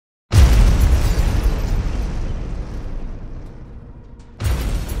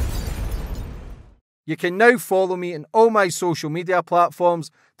You can now follow me on all my social media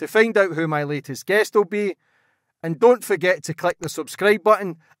platforms to find out who my latest guest will be. And don't forget to click the subscribe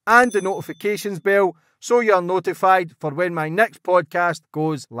button and the notifications bell so you're notified for when my next podcast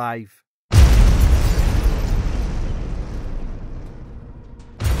goes live.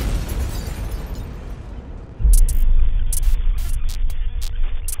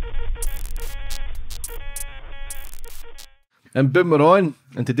 And boom, we're on.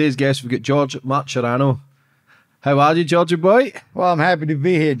 And today's guest, we've got George Martorano. How are you, Georgie boy? Well, I'm happy to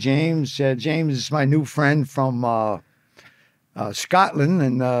be here, James. James is my new friend from Scotland,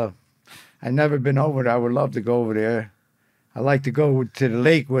 and I've never been over there. I would love to go over there. I like to go to the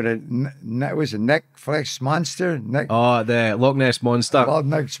lake with a Netflix monster. The Loch Ness Monster. Loch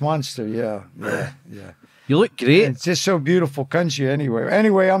Ness Monster, yeah. You look great. It's just so beautiful country anyway.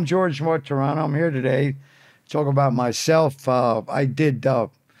 Anyway, I'm George Martorano. I'm here today to talk about myself. I did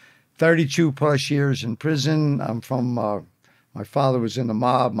 32 plus years in prison. I'm from, my father was in the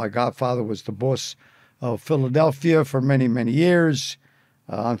mob. My godfather was the boss of Philadelphia for many, many years.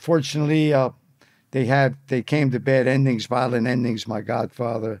 Unfortunately, they came to bad endings, violent endings, my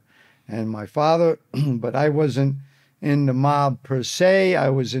godfather and my father. But I wasn't in the mob per se. I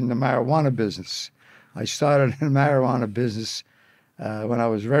was in the marijuana business. I started in the marijuana business when I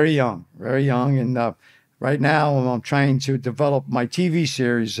was very young. And right now I'm trying to develop my TV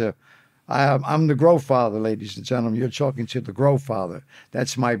series. I'm the Grow Father, ladies and gentlemen. You're talking to the Grow Father.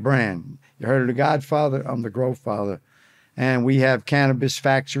 That's my brand. You heard of the Godfather? I'm the Grow Father. And we have cannabis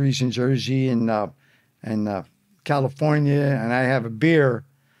factories in Jersey and California. And I have a beer.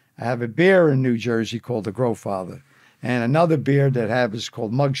 In New Jersey called the Grow Father. And another beer that I have is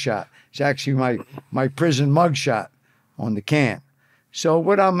called Mugshot. It's actually my prison mugshot on the can. So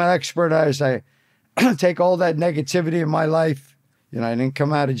what I'm an expert at is I take all that negativity in my life. You know, I didn't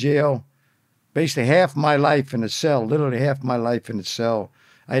come out of jail. Basically half my life in a cell, literally half my life in a cell.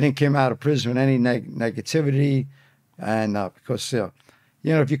 I didn't come out of prison with any negativity. And because,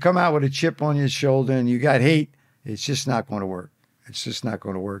 if you come out with a chip on your shoulder and you got hate, it's just not going to work. It's just not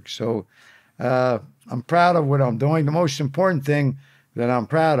going to work. So I'm proud of what I'm doing. The most important thing that I'm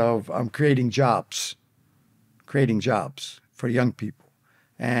proud of, I'm creating jobs for young people.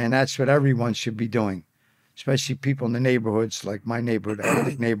 And that's what everyone should be doing, especially people in the neighborhoods, like my neighborhood,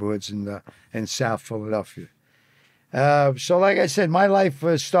 ethnic neighborhoods in South Philadelphia. So like I said, my life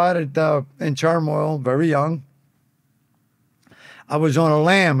started in turmoil very young. I was on a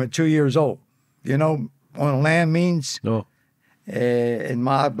lam at 2 years old. You know what a lam means? No. In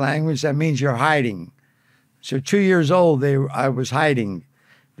mob language, that means you're hiding. So 2 years old, I was hiding.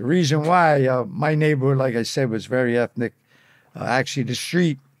 The reason why, my neighborhood, like I said, was very ethnic. Actually, the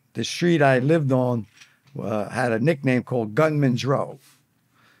street I lived on had a nickname called Gunman's Row.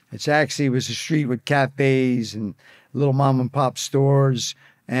 It was a street with cafes and little mom and pop stores,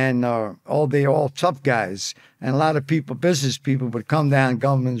 and all tough guys. And a lot of business people would come down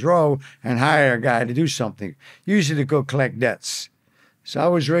Gunman's Row and hire a guy to do something, usually to go collect debts. So I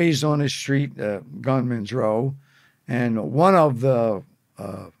was raised on this street, Gunman's Row, and one of the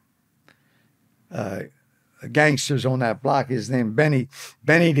gangsters on that block is named Benny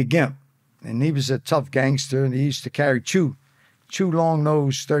the Gimp. And he was a tough gangster, and he used to carry two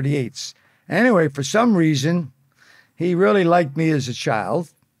long-nosed 38s. Anyway, for some reason, he really liked me as a child,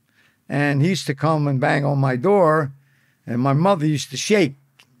 and he used to come and bang on my door, and my mother used to shake,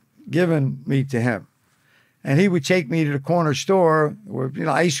 giving me to him. And he would take me to the corner store with,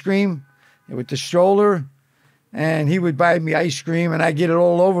 ice cream with the stroller, and he would buy me ice cream, and I'd get it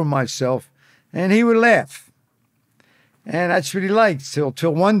all over myself, and he would laugh. And that's what he liked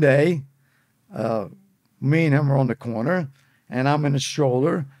till one day, me and him are on the corner, and I'm in a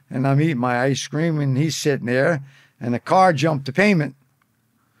stroller, and I'm eating my ice cream, and he's sitting there, and the car jumped the pavement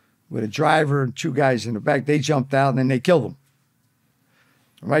with a driver and two guys in the back. They jumped out, and then they killed him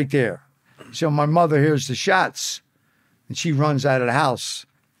right there. So my mother hears the shots, and she runs out of the house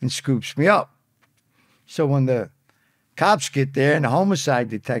and scoops me up. So when the cops get there and the homicide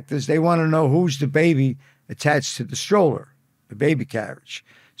detectives, they want to know who's the baby attached to the stroller, the baby carriage.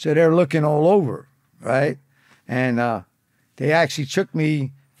 So they're looking all over, right? And they actually took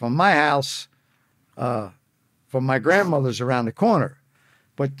me from my house, from my grandmother's around the corner.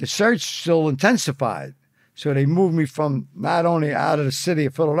 But the search still intensified. So they moved me from not only out of the city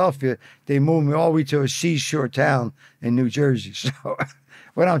of Philadelphia, they moved me all the way to a seashore town in New Jersey. So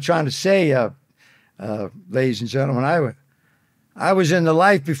what I'm trying to say, ladies and gentlemen, I was in the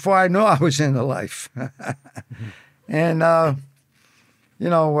life before I knew I was in the life. And, I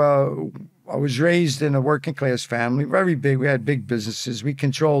was raised in a working class family, very big. We had big businesses. We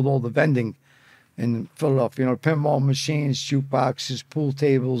controlled all the vending in Philadelphia. You know, pinball machines, jukeboxes, pool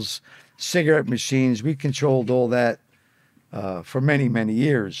tables, cigarette machines. We controlled all that for many, many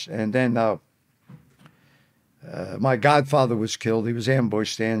years. And then my godfather was killed. He was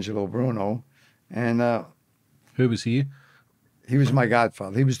ambushed, Angelo Bruno. And Who was he? he was my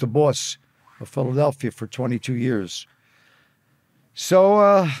godfather. He was the boss of Philadelphia for 22 years.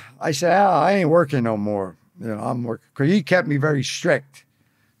 So I said, I ain't working no more. You know, I'm working. 'Cause he kept me very strict.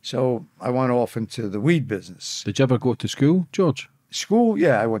 So I went off into the weed business. Did you ever go to school, George? School?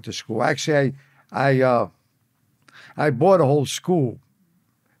 Yeah, I went to school. Actually, I bought a whole school,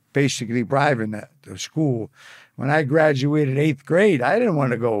 basically bribing the school. When I graduated 8th grade, I didn't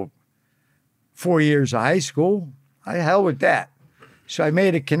want to go 4 years of high school. I hell with that. So I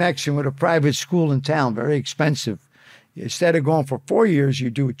made a connection with a private school in town, very expensive. Instead of going for 4 years, you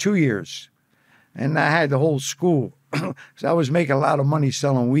do it 2 years. And I had the whole school. So I was making a lot of money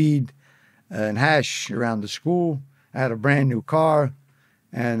selling weed and hash around the school. I had a brand new car,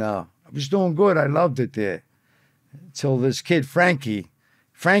 and I was doing good. I loved it there. Until this kid, Frankie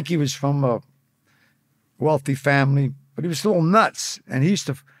was from a wealthy family, but he was a little nuts, and he used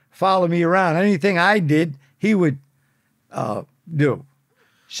to follow me around. Anything I did, he would do.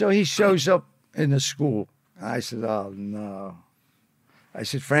 So he shows up in the school. I said, oh, no. I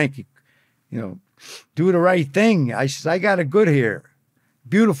said, Frankie, you know, do the right thing. I said, I got a good hair.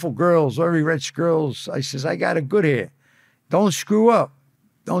 Beautiful girls, very rich girls. I says, I got a good hair. Don't screw up.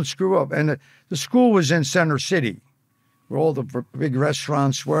 Don't screw up. And the school was in Center City, where all the big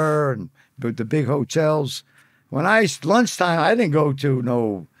restaurants were and the big hotels. Lunchtime, I didn't go to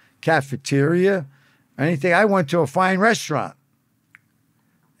no cafeteria or anything. I went to a fine restaurant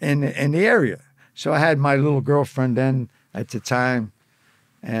in the area. So I had my little girlfriend then at the time,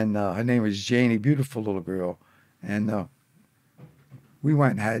 and her name was Janie, beautiful little girl. And we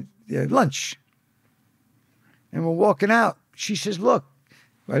went and had lunch. And we're walking out. She says, look.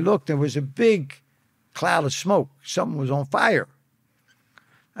 I looked, there was a big cloud of smoke. Something was on fire.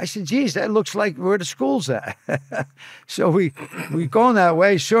 I said, geez, that looks like where the school's at. So we going that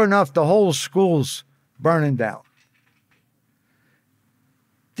way. Sure enough, the whole school's burning down.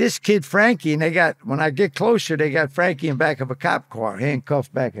 This kid, Frankie, and when I get closer, they got Frankie in back of a cop car,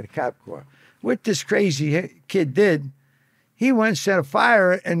 handcuffed back of the cop car. What this crazy kid did, he went and set a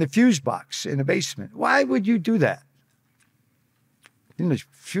fire in the fuse box in the basement. Why would you do that? And the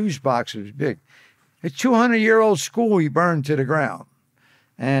fuse box was big. A 200-year-old school he burned to the ground.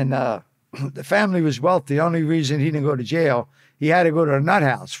 And the family was wealthy. The only reason he didn't go to jail, he had to go to a nut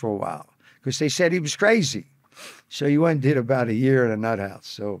house for a while because they said he was crazy. So he went and did about a year in a nut house.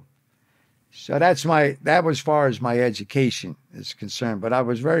 So that was as far as my education is concerned. But I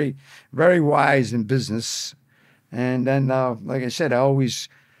was very, very wise in business. And then, like I said,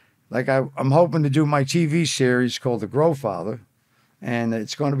 I'm hoping to do my TV series called The Growfather. And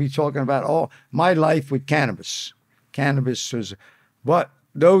it's going to be talking about all my life with cannabis. Cannabis was what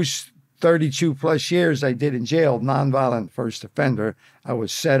those 32 plus years I did in jail, nonviolent first offender, I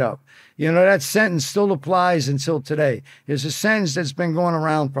was set up. You know, that sentence still applies until today. It's a sentence that's been going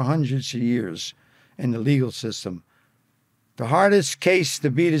around for hundreds of years in the legal system. The hardest case to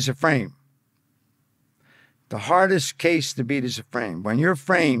beat is a frame. The hardest case to beat is a frame. When you're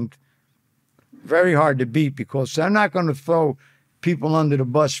framed, very hard to beat because they're not going to throw people under the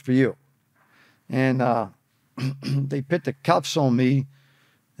bus for you. And they put the cuffs on me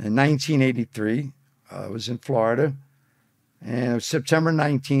in 1983. I was in Florida. And it was September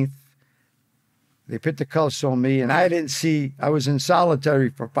 19th. They put the cuffs on me, and I was in solitary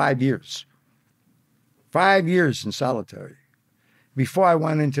for 5 years. 5 years in solitary before I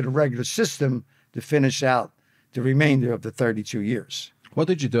went into the regular system to finish out the remainder of the 32 years. What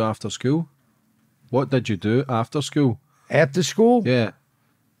did you do after school? What did you do after school? After school? Yeah.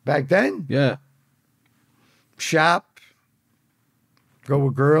 Back then? Yeah. Shop. Go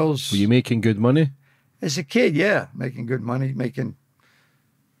with girls. Were you making good money? As a kid, yeah. Making good money. Making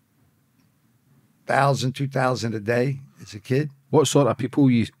 $1,000, $2,000 a day as a kid. What sort of people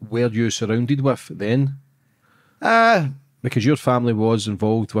were you surrounded with then? Because your family was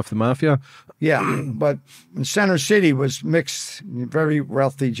involved with the mafia. Yeah, but Center City was mixed. Very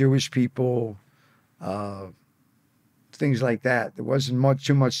wealthy Jewish people. Things like that. There wasn't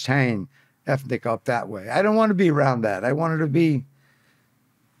too much Tang ethnic up that way. I don't want to be around that. I wanted to be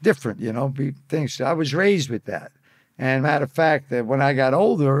different, you know, be things. I was raised with that. And matter of fact, that when I got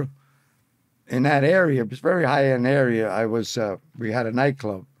older in that area, it was a very high-end area, we had a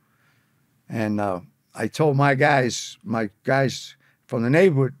nightclub. And I told my guys from the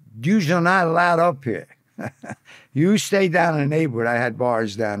neighborhood, you're not allowed up here. You stay down in the neighborhood. I had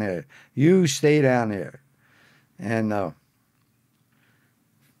bars down there. You stay down there. And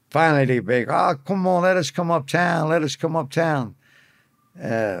finally they beg, oh, come on, let us come uptown. Let us come uptown.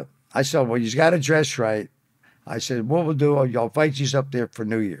 I said, well, you got to dress right. I said, what we'll do, I'll invite you up there for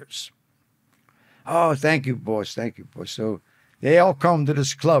New Year's. Oh, thank you, boss. Thank you, boss. So they all come to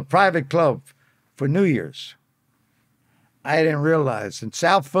this club, private club, for New Year's. I didn't realize in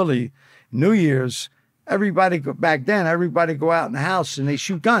South Philly, New Year's, back then, everybody go out in the house and they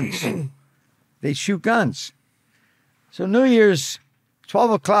shoot guns. They shoot guns. So New Year's,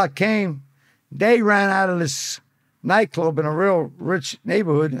 12 o'clock came. They ran out of this nightclub in a real rich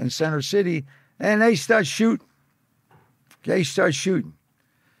neighborhood in Center City, and they start shooting. They start shooting.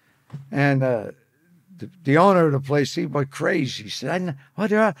 And the owner of the place, he went crazy. He said,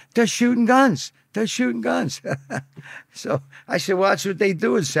 they're shooting guns. They're shooting guns. So I said, well, that's what they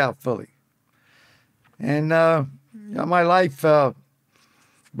do in South Philly. And my life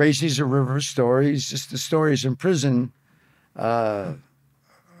basically is a river of stories. Just the stories in prison are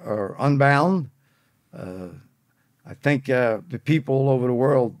unbound. I think the people all over the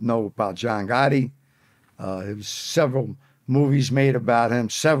world know about John Gotti. There was several movies made about him,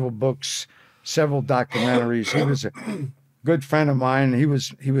 several books, several documentaries. He was a good friend of mine. He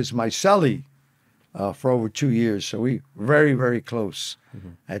was my cellie for over 2 years. So we were very, very close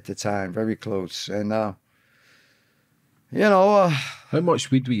at the time, very close. And, how much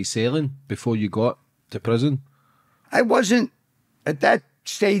weed were you selling before you got to prison? I wasn't, at that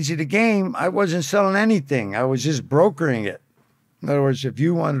stage of the game, I wasn't selling anything. I was just brokering it. In other words, if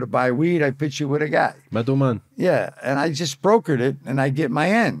you wanted to buy weed, I'd pitch you with a guy. Middleman. Yeah, and I just brokered it, and I get my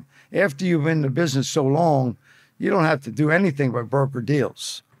end. After you've been in the business so long, you don't have to do anything but broker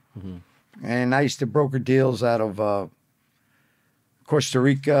deals. And I used to broker deals out of Costa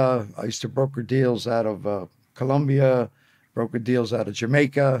Rica. I used to broker deals out of Colombia, broker deals out of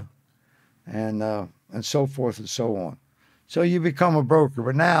Jamaica, and so forth and so on. So you become a broker.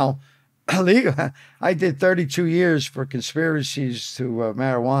 But now, I did 32 years for conspiracies to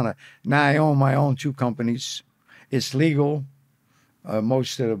marijuana. Now I own my own 2 companies. It's legal,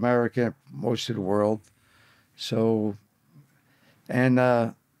 most of America, most of the world. So,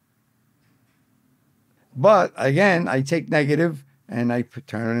 but again, I take negative and I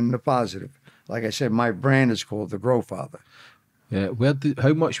turn it into positive. Like I said, my brand is called The Grow Father. Yeah,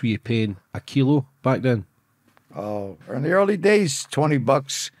 how much were you paying a kilo back then? Oh, in the early days,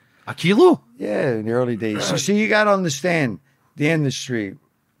 $20. A kilo? Yeah, in the early days. You see, you got to understand the industry.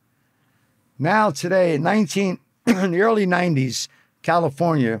 Now, today, in the early 90s,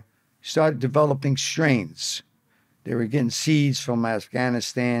 California started developing strains. They were getting seeds from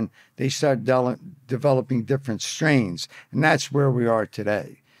Afghanistan. They started developing different strains, and that's where we are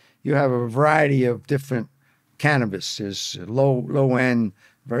today. You have a variety of different cannabis. There's low end,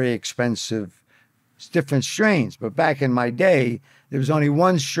 very expensive. It's different strains. But back in my day, there was only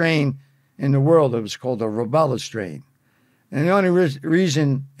one strain in the world that was called a rubella strain. And the only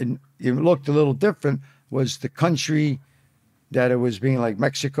reason it looked a little different was the country that it was being like.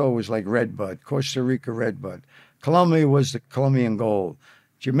 Mexico was like red bud, Costa Rica red bud. Colombia was the Colombian gold.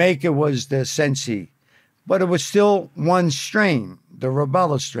 Jamaica was the Sensi. But it was still one strain, the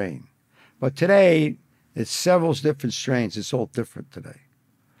rubella strain. But today, it's several different strains. It's all different today.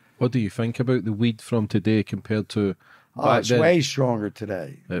 What do you think about the weed from today compared to back it's then? way stronger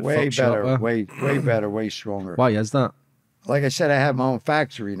today. Way better, way better, way stronger. Why is that? Like I said, I have my own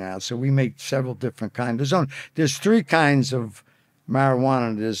factory now, so we make several different kinds. There's 3 kinds of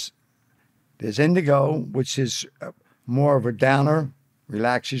marijuana. There's indigo, which is more of a downer,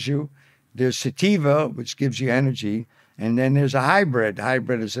 relaxes you. There's sativa, which gives you energy. And then there's a hybrid.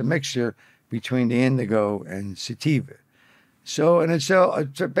 Hybrid is a mixture between the indigo and sativa. So, and it's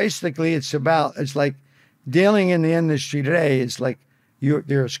basically it's like dealing in the industry today. It's like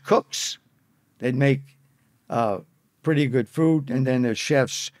there's cooks that make pretty good food, and then there's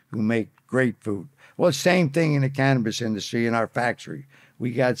chefs who make great food. Well, same thing in the cannabis industry in our factory.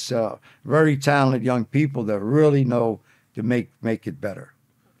 We got very talented young people that really know to make it better.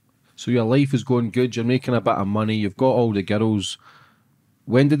 So your life is going good. You're making a bit of money. You've got all the girls.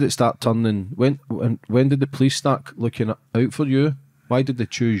 When did it start turning? When did the police start looking out for you? Why did they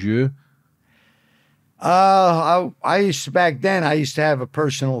choose you? I used to, back then, I used to have a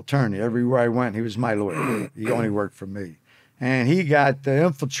personal attorney. Everywhere I went, he was my lawyer. He only worked for me. And he got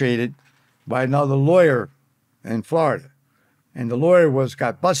infiltrated by another lawyer in Florida. And the lawyer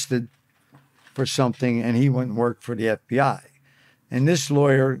got busted for something, and he went and worked for the FBI. And this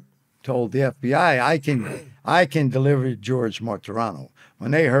lawyer told the FBI, I can deliver George Martorano.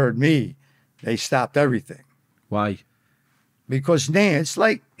 When they heard me, They stopped everything. Why? Because now it's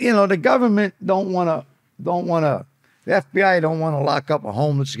like, the government don't want to, the FBI don't want to lock up a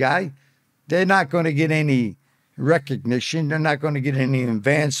homeless guy. They're not going to get any recognition. They're not going to get any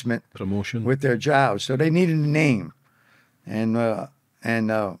advancement, Promotion. with their jobs. So they needed a name. And I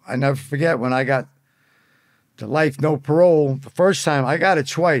never forget when I got the life no parole. The first time, I got it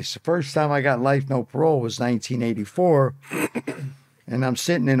twice. The first time I got life no parole was 1984. And I'm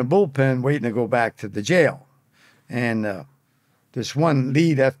sitting in a bullpen waiting to go back to the jail. And this one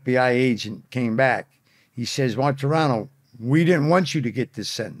lead FBI agent came back. He says, Martorano, we didn't want you to get this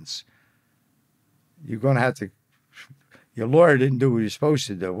sentence. You're going to have to, your lawyer didn't do what he was supposed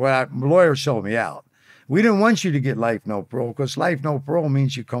to do. Well, my lawyer sold me out. We didn't want you to get life no parole because life no parole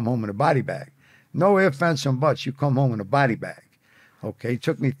means you come home in a body bag. No ifs, ands, and buts, you come home in a body bag. Okay, it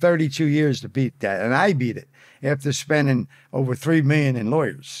took me 32 years to beat that, and I beat it after spending over $3 million in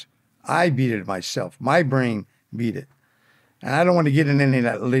lawyers. I beat it myself. My brain beat it. And I don't want to get into any of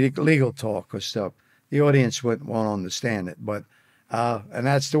that legal talk because the audience won't understand it. But and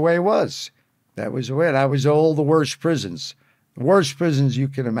that's the way it was. That was the way. That was all the worst prisons. The worst prisons you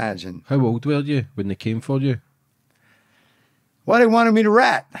can imagine. How old were you when they came for you? Well, they wanted me to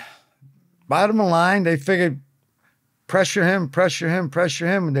rat. Bottom line, they figured pressure him,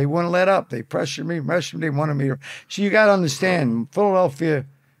 and they wouldn't let up. They pressured me, they wanted me to. So you got to understand, Philadelphia,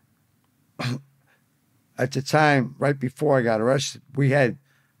 at the time, right before I got arrested, we had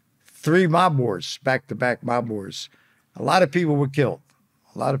 3 mob wars, back-to-back mob wars. A lot of people were killed.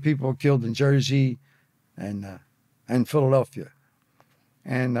 A lot of people were killed in Jersey and Philadelphia.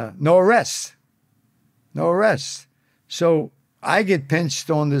 And no arrests. No arrests. So I get pinched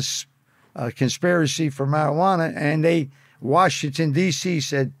on this conspiracy for marijuana, and Washington, D.C.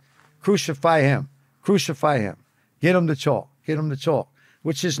 said, crucify him, get him to talk,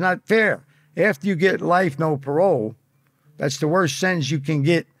 which is not fair. After you get life, no parole, that's the worst sentence you can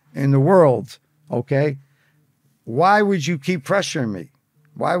get in the world, okay? Why would you keep pressuring me?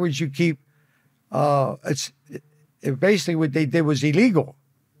 Why would you keep, basically what they did was illegal.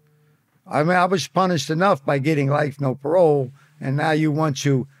 I mean, I was punished enough by getting life, no parole, and now you want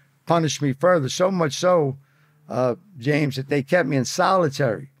to punish me further. So much so, James, that they kept me in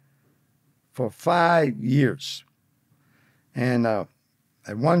solitary for 5 years. And at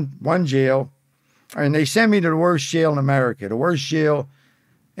one jail, and they sent me to the worst jail in America. The worst jail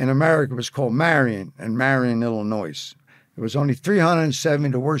in America was called Marion, in Marion, Illinois. There was only 370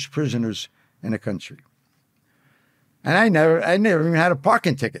 the worst prisoners in the country. And I never even had a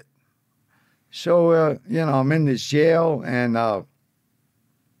parking ticket. So, I'm in this jail, and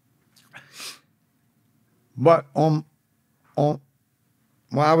but when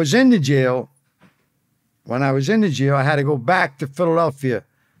I was in the jail, I had to go back to Philadelphia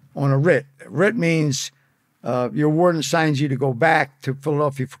on a writ. Writ means your warden signs you to go back to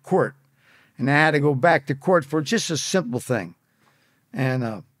Philadelphia for court. And I had to go back to court for just a simple thing.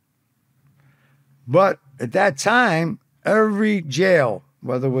 And but at that time, every jail,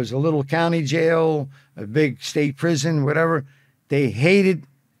 whether it was a little county jail, a big state prison, whatever, they hated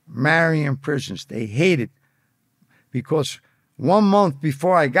Marion prisons. They hated, because 1 month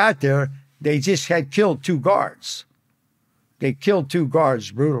before I got there, they just had killed 2 guards. They killed 2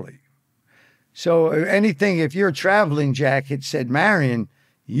 guards brutally. So anything, if your traveling jacket said Marion,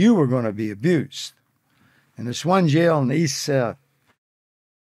 you were going to be abused. And this one jail in East St.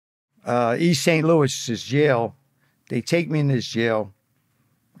 Louis, this jail, they take me in this jail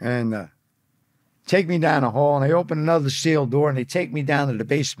and take me down the hall, and they open another sealed door, and they take me down to the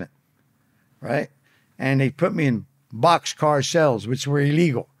basement, right? And they put me in boxcar cells, which were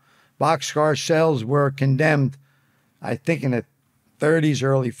illegal. Boxcar cells were condemned, I think, in the 30s,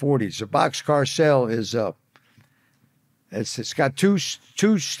 early 40s. A boxcar cell is it's got two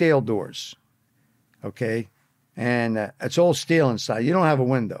steel doors, okay, and it's all steel inside. You don't have a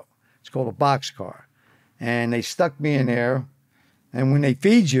window. It's called a boxcar, and they stuck me in there. And when they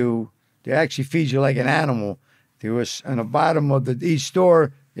feed you, they actually feed you like an animal. There was, on the bottom of each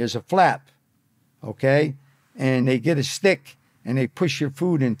door, there's a flap, okay, and they get a stick and they push your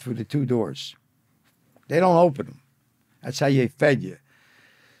food in through the 2 doors. They don't open them. That's how they fed you.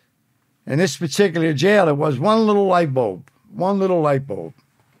 In this particular jail, it was one little light bulb,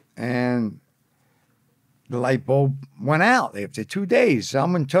 and the light bulb went out after 2 days.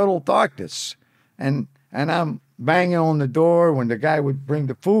 I'm in total darkness, and I'm banging on the door. When the guy would bring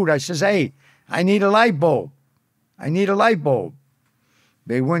the food, I says, "Hey, I need a light bulb. I need a light bulb."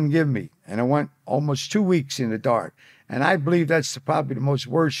 They wouldn't give me, and I went almost 2 weeks in the dark. And I believe that's probably the most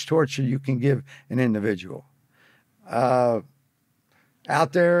worst torture you can give an individual.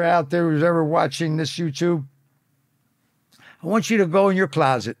 out there who's ever watching this YouTube, I want you to go in your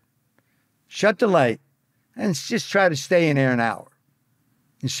closet, shut the light, and just try to stay in there an hour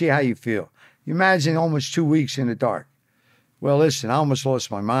and see how you feel. You imagine almost 2 weeks in the dark. Well, listen, I almost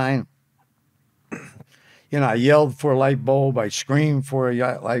lost my mind. You know, I yelled for a light bulb. I screamed for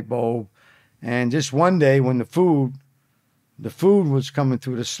a light bulb. And just one day when the food was coming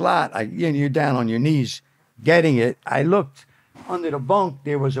through the slot, you're down on your knees getting it. I looked under the bunk.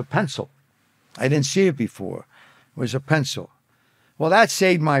 There was a pencil. I didn't see it before. It was a pencil. Well, that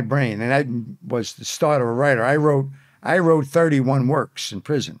saved my brain, and that was the start of a writer. I wrote 31 works in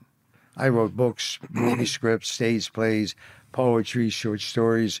prison. I wrote books, movie scripts, stage plays, poetry, short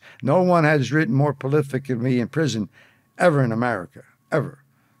stories. No one has written more prolific than me in prison ever in America, ever.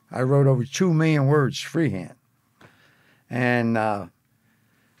 I wrote over 2 million words freehand. And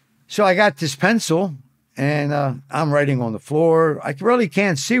so I got this pencil, and I'm writing on the floor. I really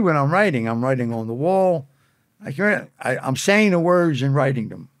can't see what I'm writing. I'm writing on the wall. I'm saying the words and writing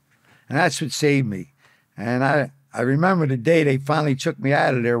them. And that's what saved me. And I remember the day they finally took me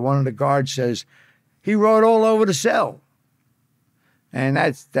out of there. One of the guards says, he wrote all over the cell. And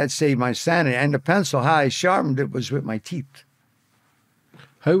that saved my sanity. And the pencil, how I sharpened it was with my teeth.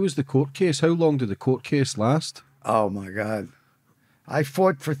 How was the court case? How long did the court case last? Oh, my God. I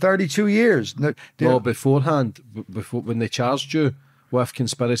fought for 32 years. No, beforehand, before when they charged you with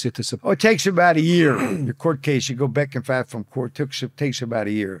conspiracy to support. Oh, it takes about a year. Your court case, you go back and forth from court, takes about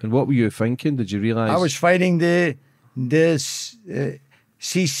a year. And what were you thinking? Did you realize? I was fighting this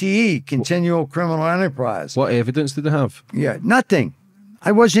CCE, Continual Criminal Enterprise. What evidence did they have? Yeah, nothing.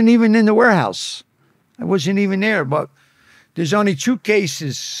 I wasn't even in the warehouse. I wasn't even there. But there's only 2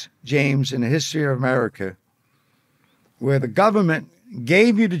 cases, James, in the history of America where the government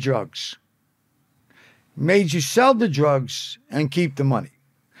gave you the drugs, made you sell the drugs, and keep the money.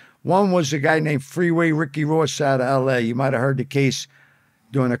 One was a guy named Freeway Ricky Ross out of L.A. You might have heard the case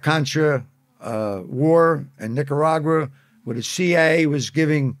during the Contra war in Nicaragua, where the CIA was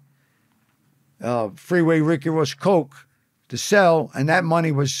giving Freeway Ricky Ross coke to sell, and that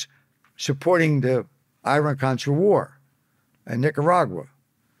money was supporting the Iran-Contra war in Nicaragua.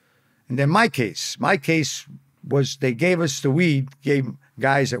 And then my case was they gave us the weed, gave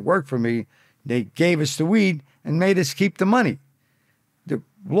guys that worked for me, they gave us the weed and made us keep the money. The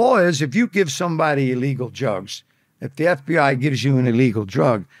law is if you give somebody illegal drugs, if the FBI gives you an illegal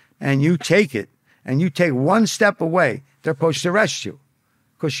drug and you take it and you take one step away, they're supposed to arrest you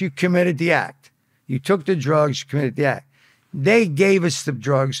because you committed the act. You took the drugs, you committed the act. They gave us the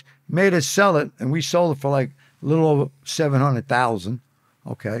drugs, made us sell it, and we sold it for like a little over $700,000,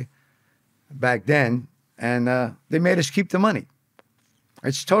 okay, back then. And they made us keep the money.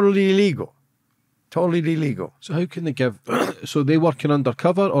 It's totally illegal. Totally illegal. So how can they give... so they working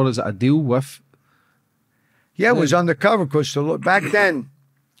undercover, or is it a deal with... Yeah, it was undercover because back then,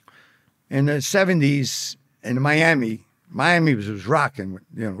 in the 70s, in Miami was rocking,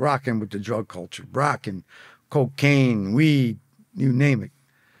 rocking with the drug culture, rocking cocaine, weed, you name it.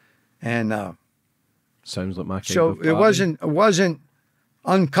 And sounds like my kind so of party. it wasn't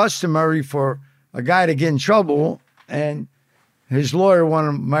uncustomary for a guy to get in trouble and his lawyer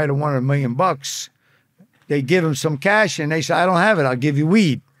might have wanted $1 million. They give him some cash and they say, I don't have it. I'll give you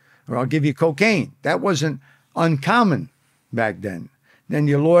weed or I'll give you cocaine. That wasn't uncommon back then. Then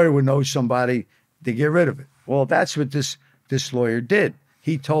your lawyer would know somebody to get rid of it. Well, that's what this lawyer did.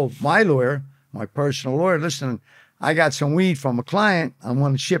 He told my lawyer, my personal lawyer, listen, I got some weed from a client. I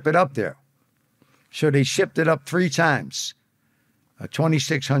want to ship it up there. So they shipped it up 3 times,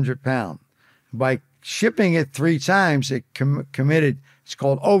 2,600 pounds. By shipping it 3 times, it committed, it's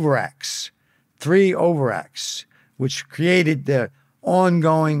called overacts, 3 overacts, which created the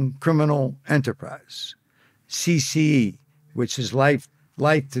ongoing criminal enterprise, CCE, which is life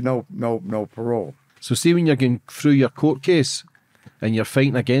to no parole. So see when you're going through your court case and you're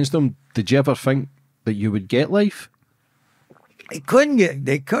fighting against them, did you ever think that you would get life? They couldn't.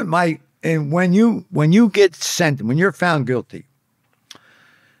 And when you get sent, when you're found guilty,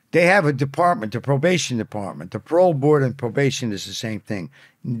 they have a department, the probation department. The parole board and probation is the same thing.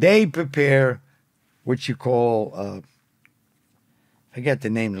 They prepare what you call, I forget the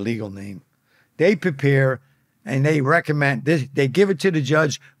name, the legal name. They prepare and they recommend, they give it to the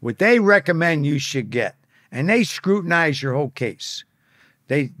judge what they recommend you should get. And they scrutinize your whole case.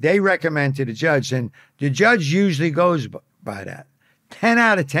 They recommend to the judge, and the judge usually goes by that. 10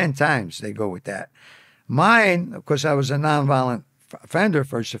 out of 10 times they go with that. Mine, of course, I was a nonviolent offender,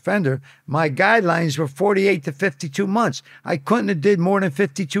 first offender, my guidelines were 48 to 52 months. I couldn't have did more than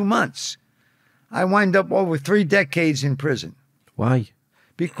 52 months. I wind up over 3 decades in prison. Why?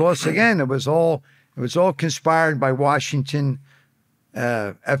 because again, it was all conspired by Washington,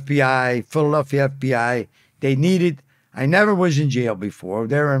 FBI, Philadelphia FBI. They needed. I never was in jail before.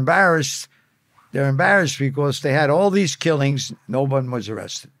 They're embarrassed. They're embarrassed because they had all these killings. No one was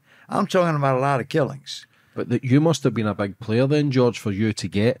arrested. I'm talking about a lot of killings. But you must have been a big player then, George, for you to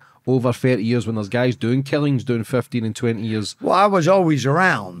get over 30 years when there's guys doing killings, doing 15 and 20 years. Well, I was always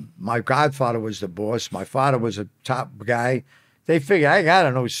around. My godfather was the boss. My father was a top guy. They figured, I got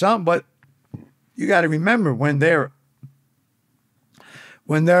to know something, but you got to remember when they're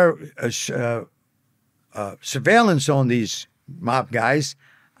surveillance on these mob guys,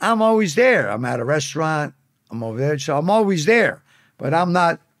 I'm always there. I'm at a restaurant. I'm over there. So I'm always there. But I'm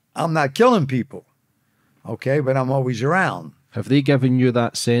not killing people. Okay? But I'm always around. Have they given you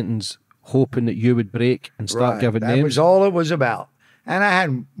that sentence hoping that you would break and start giving names? That was all it was about. And I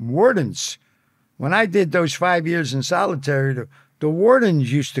had wardens. When I did those 5 years in solitary, the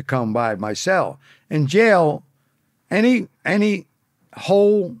wardens used to come by my cell. In jail, any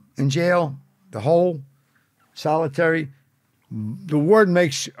hole in jail, the hole, solitary, the warden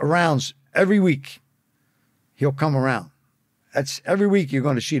makes rounds every week. He'll come around. That's every week you're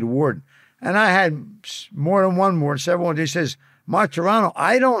going to see the warden. And I had more than one warden, several. He says, Martorano,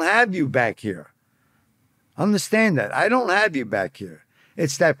 I don't have you back here. Understand that. I don't have you back here.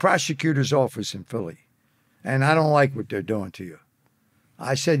 It's that prosecutor's office in Philly. And I don't like what they're doing to you.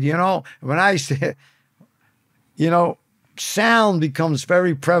 I said, when I said, sound becomes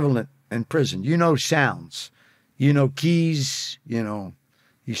very prevalent in prison. Sounds. Keys, you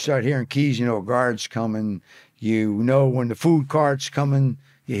start hearing keys, guards coming, when the food cart's coming,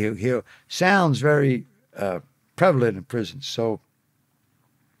 you hear sounds very prevalent in prison. So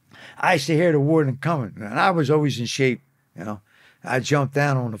I used to hear the warden coming, and I was always in shape, I jumped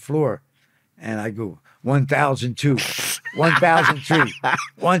down on the floor, and I go, 1002, 1003,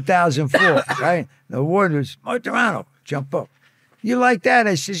 1004, right? The warden was, Martorano, jump up. You like that?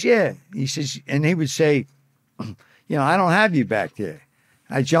 I says, yeah. He says, and he would say, I don't have you back there.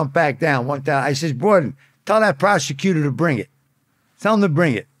 I jumped back down 1,000. I says, warden, tell that prosecutor to bring it. Tell him to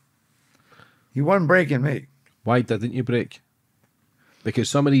bring it. He wasn't breaking me. Why didn't you break? Because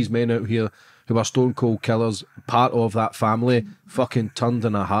some of these men out here who are stone cold killers, part of that family, fucking turned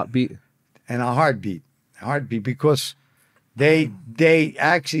in a heartbeat. And a heartbeat, because they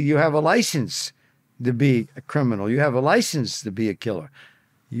actually, you have a license to be a criminal. You have a license to be a killer.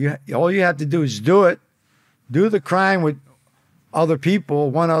 All you have to do is do it. Do the crime with other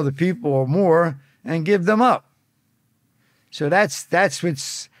people, one other people or more, and give them up. So that's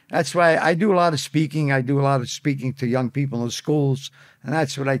why I do a lot of speaking. I do a lot of speaking to young people in the schools, and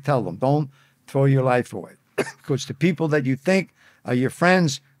that's what I tell them. Don't throw your life away, because the people that you think are your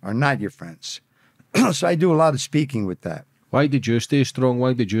friends are not your friends. So I do a lot of speaking with that. Why did you stay strong?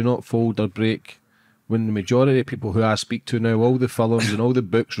 Why did you not fold or break? When the majority of people who I speak to now, all the films and all the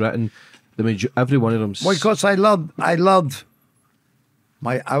books written, every one of them. Well, because I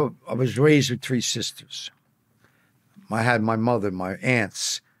was raised with 3 sisters. I had my mother, my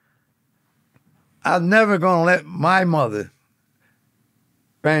aunts. I'm never going to let my mother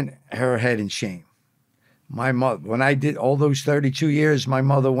bend her head in shame. My mother, when I did all those 32 years, my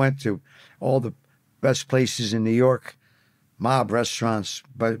mother went to all the best places in New York, mob restaurants,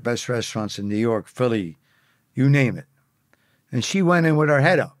 best restaurants in New York, Philly, you name it. And she went in with her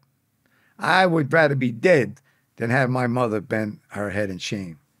head up. I would rather be dead than have my mother bend her head in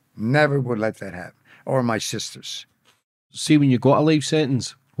shame. Never would let that happen. Or my sisters. See, when you got a life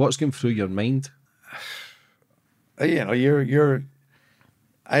sentence, what's going through your mind? You're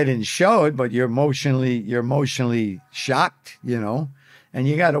I didn't show it, but you're emotionally shocked, And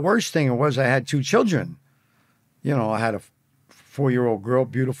you got the worst thing was I had 2 children. I had a 4-year-old girl,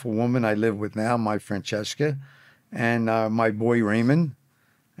 beautiful woman I live with now, my Francesca, and my boy Raymond.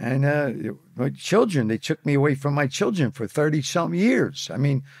 And my children, they took me away from my children for 30-something years. I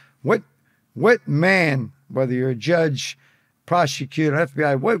mean, what man, whether you're a judge, prosecutor,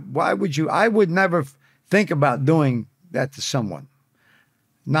 FBI, why would you? I would never think about doing that to someone.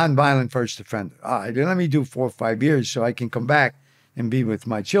 Nonviolent first offender. All right, let me do 4 or 5 years so I can come back and be with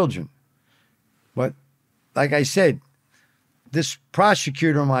my children. But like I said, this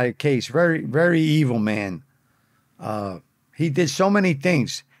prosecutor in my case, very, very evil man. He did so many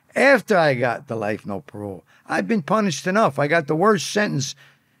things after I got the life no parole. I've been punished enough. I got the worst sentence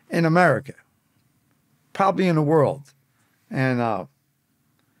in America, probably in the world. And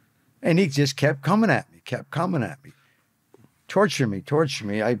he just kept coming at me. Torture me.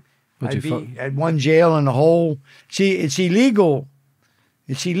 I'd be at one jail in the hole. See, it's illegal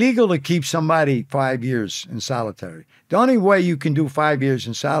It's illegal to keep somebody 5 years in solitary. The only way you can do 5 years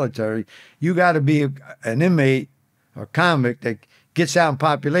in solitary, you got to be an inmate or convict that gets out in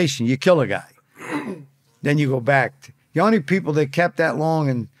population. You kill a guy. Then you go back. The only people that kept that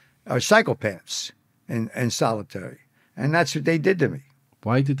long are psychopaths in solitary. And that's what they did to me.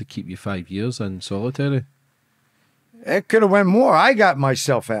 Why did they keep you 5 years in solitary? It could have went more. I got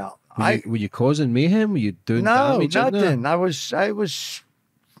myself out. Were you causing mayhem? Were you doing damage? No, nothing. I was.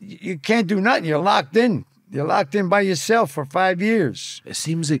 You can't do nothing. You're locked in. You're locked in by yourself for 5 years. It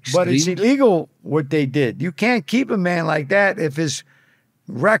seems extreme. But it's illegal what they did. You can't keep a man like that if his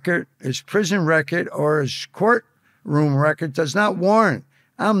record, his prison record, or his courtroom record does not warrant.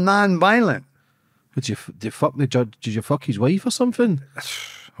 I'm non-violent. Did you fuck the judge? Did you fuck his wife or something?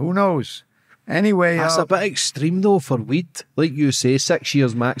 Who knows? Anyway, that's a bit extreme though for weed. Like you say, 6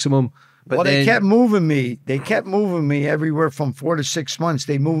 years maximum. But well, they kept moving me. They kept moving me everywhere from 4 to 6 months.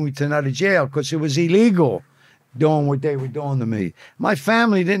 They moved me to another jail because it was illegal doing what they were doing to me. My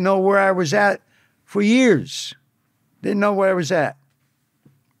family didn't know where I was at for years. Didn't know where I was at.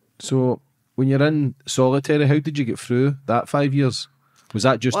 So when you're in solitary, how did you get through that 5 years? Was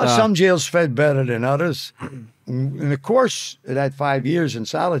that just some jails fed better than others. In the course of that 5 years in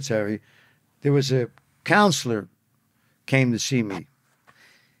solitary, there was a counselor came to see me.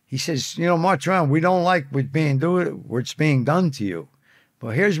 He says, you know, Martorano, we don't like what's being done to you.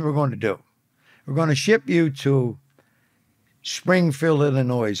 But here's what we're going to do. We're going to ship you to Springfield,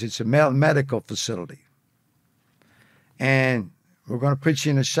 Illinois. It's a medical facility. And we're going to put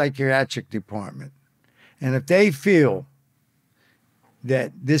you in a psychiatric department. And if they feel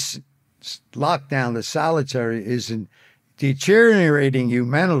that this lockdown, the solitary, is deteriorating you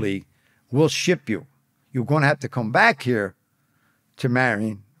mentally, we'll ship you. You're going to have to come back here to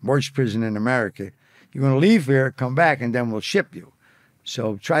Marion, worst prison in America. You're going to leave here, come back, and then we'll ship you.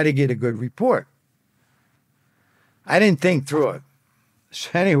 So try to get a good report. I didn't think through it. So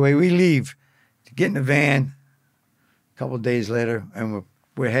anyway, we leave to get in the van a couple of days later, and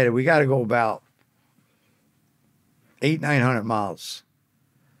we're headed. We got to go about 900 miles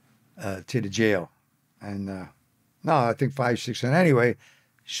to the jail. And no, I think 500-600. Anyway,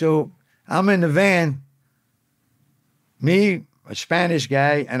 so I'm in the van, me, a Spanish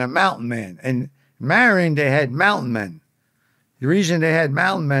guy, and a mountain man. And Marion, they had mountain men. The reason they had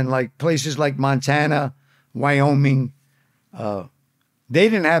mountain men, like places like Montana, Wyoming, they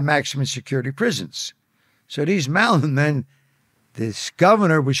didn't have maximum security prisons. So these mountain men, this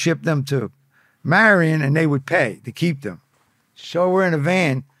governor would ship them to Marion, and they would pay to keep them. So we're in a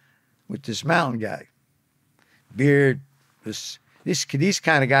van with this mountain guy. Beard, these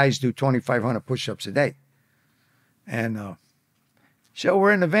kind of guys do 2,500 push-ups a day. And so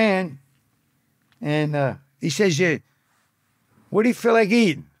we're in the van, and he says, "Yeah, what do you feel like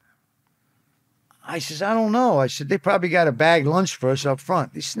eating?" I says, "I don't know." I said, "They probably got a bag lunch for us up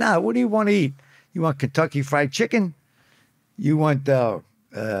front." He said, "Nah, what do you want to eat? You want Kentucky Fried Chicken? You want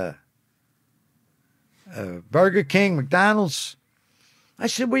Burger King, McDonald's?" I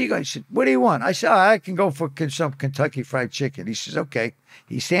said, "Where you going?" He said, "What do you want?" I said, "I can go for some Kentucky Fried Chicken." He says, "Okay."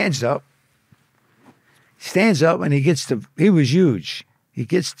 He stands up, and he was huge. He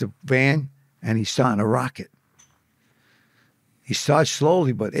gets the van, and he's starting to rock it. He starts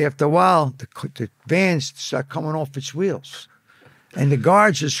slowly, but after a while, the vans start coming off its wheels. And the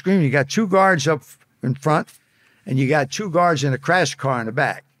guards are screaming. You got 2 guards up in front, and you got 2 guards in a crash car in the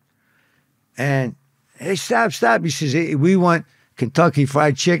back. And, "Hey, stop. He says, "We want Kentucky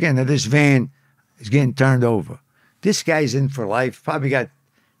Fried Chicken, and this van is getting turned over." This guy's in for life. Probably got,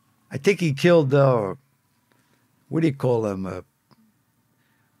 I think he killed, what do you call them?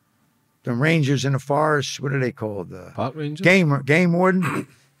 The rangers in the forest. What are they called? Park rangers? Game warden.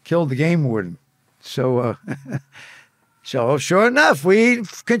 Killed the game warden. So, so sure enough, we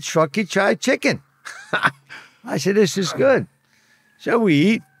eat Kentucky Fried Chicken. I said, "This is good." So we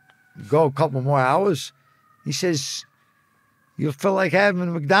eat, go a couple more hours. He says, "You feel like having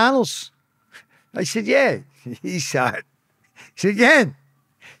a McDonald's?" I said, "Yeah." He saw it. He said, "Yeah."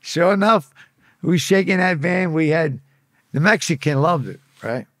 Sure enough, we shaking that van. We had, the Mexican loved it,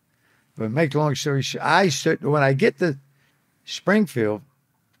 right? But make a long story short, when I get to Springfield,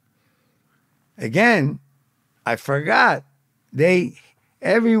 again, I forgot.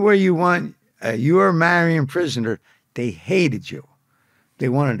 Everywhere you were a Marion prisoner, they hated you. They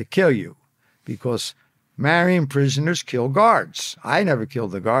wanted to kill you because Marion prisoners kill guards. I never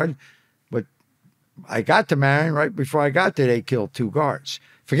killed a guard, but I got to Marion right before I got there, they killed 2 guards.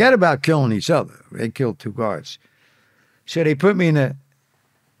 Forget about killing each other. They killed 2 guards. So they put me in a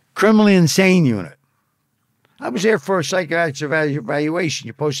criminally insane unit. I was there for a psychiatric evaluation.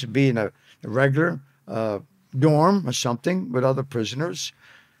 You're supposed to be in a regular dorm or something with other prisoners,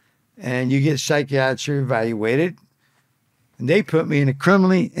 and you get psychiatrically evaluated. And they put me in a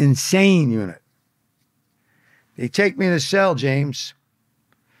criminally insane unit. They take me in a cell, James.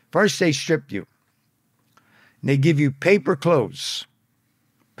 First, they strip you. And they give you paper clothes.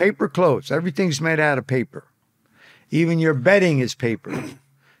 Paper clothes. Everything's made out of paper. Even your bedding is paper.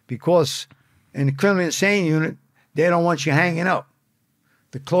 Because in the criminally insane unit, they don't want you hanging up.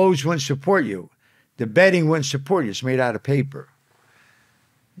 The clothes wouldn't support you. The bedding wouldn't support you. It's made out of paper.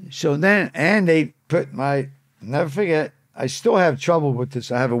 So then, and they put my, never forget, I still have trouble with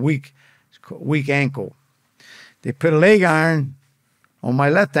this. I have a weak ankle. They put a leg iron on my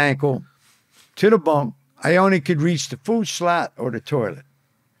left ankle to the bunk. I only could reach the food slot or the toilet.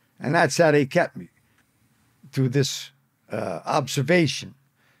 And that's how they kept me through this observation.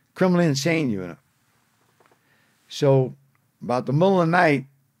 Criminally insane unit. So about the middle of the night,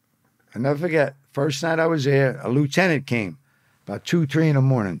 I'll never forget, first night I was there, a lieutenant came about 2, 3 in the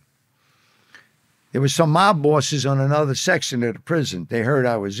morning. There was some mob bosses on another section of the prison. They heard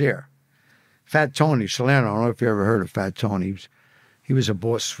I was there. Fat Tony Salerno, I don't know if you ever heard of Fat Tony. He was a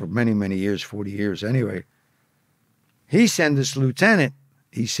boss for many, many years, 40 years. Anyway, he sent this lieutenant.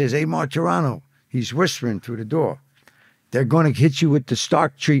 He says, hey, Martorano, he's whispering through the door. They're going to hit you with the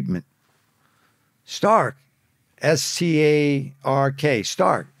Stark treatment. Stark. S-T-A-R-K.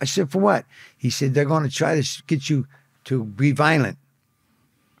 Stark. I said, for what? He said, they're going to try to get you to be violent.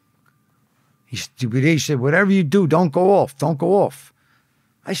 He said, whatever you do, don't go off. Don't go off.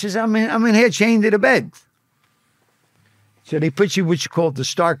 I says, I'm in here chained to the bed. So they put you what you call the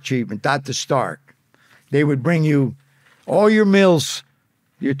Stark treatment, Dr. Stark. They would bring you all your meals,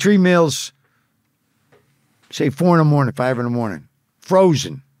 your 3 meals, say 4 in the morning, 5 in the morning,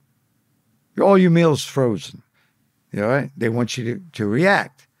 frozen. All your meals frozen. You know, right? They want you to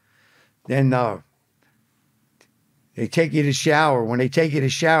react. Then they take you to shower. When they take you to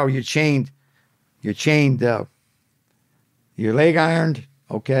shower, you're chained, your leg ironed,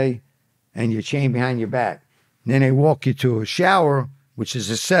 okay, and you're chained behind your back. And then they walk you to a shower, which is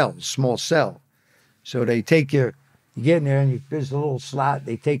a cell, a small cell. So they take you get in there and there's a little slot.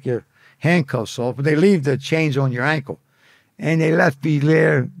 They take your handcuffs off, but they leave the chains on your ankle. And they left me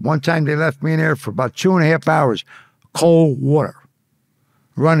there. One time they left me in there for about 2.5 hours, cold water,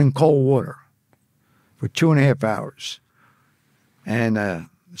 running cold water for 2.5 hours. And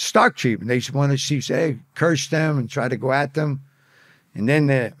Stark treatment, they just wanted to say, curse them and try to go at them. And then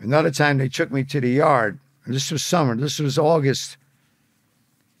another time they took me to the yard. This was summer. This was August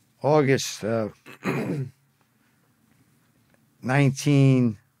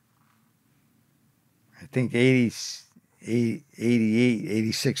 19, I think 88,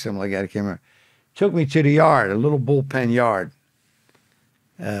 86, something like that. I can't remember. Took me to the yard, a little bullpen yard.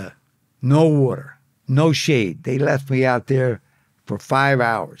 No water, no shade. They left me out there for 5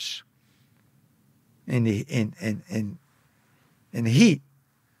 hours in the heat,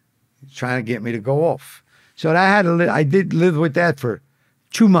 trying to get me to go off. So I did live with that for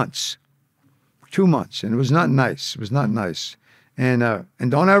 2 months. 2 months, and it was not nice. It was not nice. And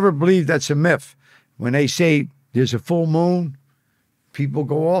don't ever believe that's a myth. When they say there's a full moon, people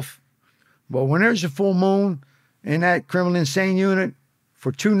go off. Well, when there's a full moon in that criminal insane unit,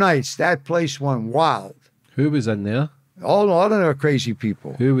 for 2 nights, that place went wild. Who was in there? All of them are crazy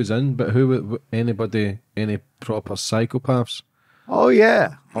people. Who was in? But who? Anybody? Any proper psychopaths? Oh,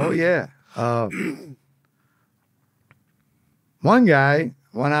 yeah. Oh, yeah. One guy,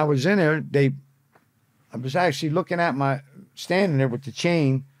 when I was in there, I was actually looking at standing there with the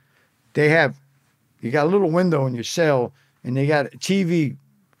chain. You got a little window in your cell, and they got a TV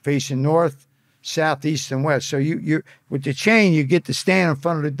facing north, south, east, and west. So you with the chain, you get to stand in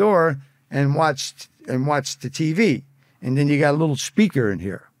front of the door and watch the TV. And then you got a little speaker in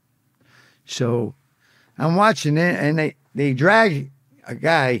here. So I'm watching it, and they drag a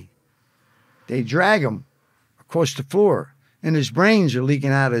guy, they drag him across the floor, and his brains are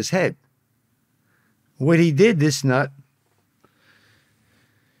leaking out of his head. What he did, this nut,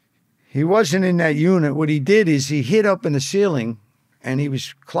 he wasn't in that unit. What he did is he hid up in the ceiling, and he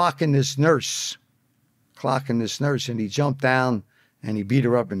was clocking this nurse, and he jumped down, and he beat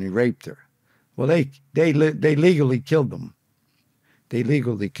her up, and he raped her. Well, they legally killed them. They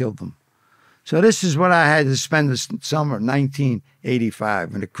legally killed them. So this is what I had to spend the summer of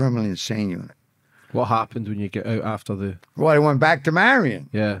 1985 in the criminally insane unit. What happened when you get out after the... Well, I went back to Marion.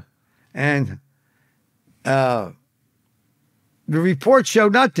 Yeah. And the report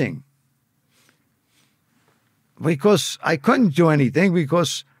showed nothing. Because I couldn't do anything,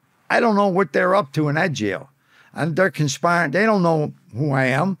 because I don't know what they're up to in that jail. And they're conspiring. They don't know who I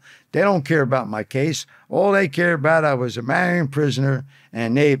am. They don't care about my case. All they care about, I was a Marion prisoner,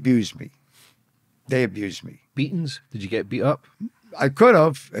 and they abused me. They abused me. Beatings? Did you get beat up? I could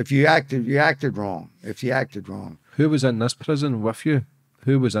have if you acted wrong. If you acted wrong. Who was in this prison with you?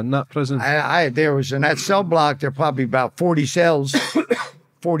 Who was in that prison? There was in that cell block. There were probably about 40 cells,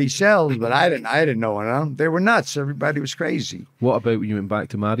 40 cells. But I didn't know them. They were nuts. Everybody was crazy. What about when you went back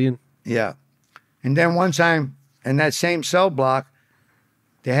to Marion? Yeah, and then one time in that same cell block,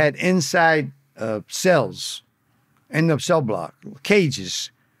 they had inside cells in the cell block, cages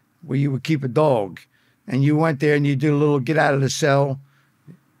where you would keep a dog, and you went there and you do a little get out of the cell.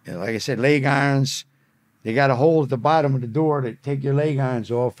 You know, like I said, leg irons. They got a hole at the bottom of the door to take your leg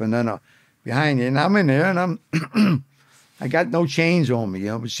irons off, and then behind you. And I'm in there, and I got no chains on me. You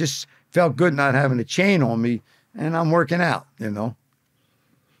know, it was just felt good not having a chain on me, and I'm working out. You know.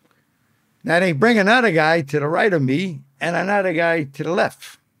 Now they bring another guy to the right of me and another guy to the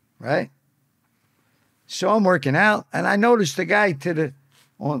left, right? So I'm working out, and I noticed the guy be the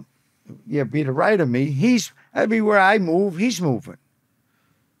right of me. He's everywhere I move, he's moving.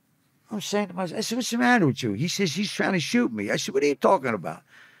 I'm saying to myself, I said, what's the matter with you? He says, he's trying to shoot me. I said, what are you talking about?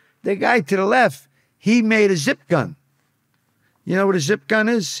 The guy to the left, he made a zip gun. You know what a zip gun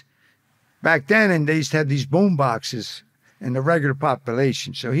is? Back then, and they used to have these boom boxes in the regular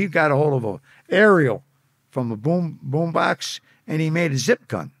population. So he got a hold of an aerial from a boom box, and he made a zip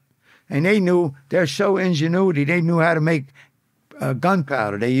gun. And they're so ingenuity, they knew how to make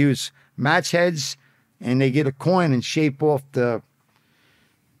gunpowder. They use match heads, and they get a coin and shape off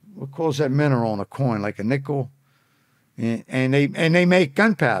what calls that mineral on a coin, like a nickel, and they make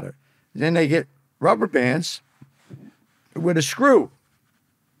gunpowder. Then they get rubber bands with a screw.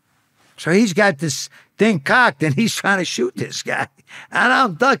 So he's got this thing cocked, and he's trying to shoot this guy. And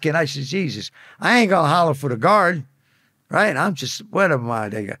I'm ducking. I said, Jesus, I ain't going to holler for the guard, right? I'm just, what am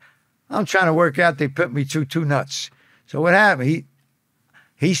I? I'm trying to work out. They put me through two nuts. So what happened?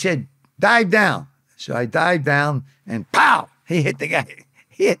 He said, dive down. So I dived down, and pow, he hit the guy.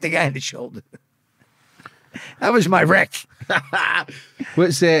 He hit the guy in the shoulder. That was my wreck.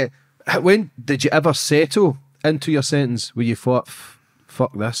 When did you ever settle into your sentence where you thought,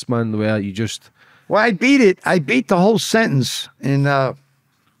 fuck this, man, where you just... Well, I beat it. I beat the whole sentence in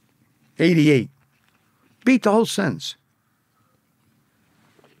 88. Beat the whole sentence.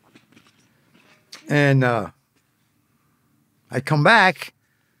 And I come back,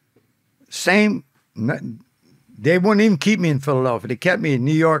 they wouldn't even keep me in Philadelphia. They kept me in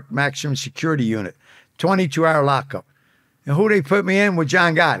New York Maximum Security Unit, 22-hour lockup. And who they put me in with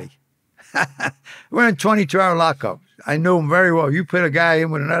John Gotti. We're in 22-hour lockup. I knew him very well. You put a guy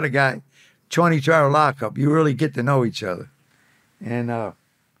in with another guy, 22-hour lockup, you really get to know each other. And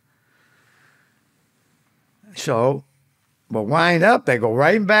but wind up, they go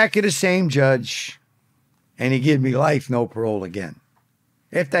right back to the same judge, and he gave me life, no parole again,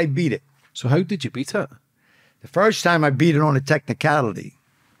 if I beat it. So how did you beat it? The first time I beat it on a technicality.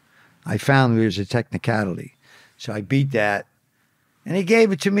 I found there was a technicality. So I beat that. And he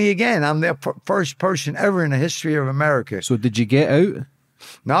gave it to me again. I'm the first person ever in the history of America. So did you get out?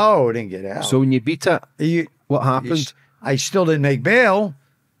 No, I didn't get out. So when you beat it, what happened? I still didn't make bail.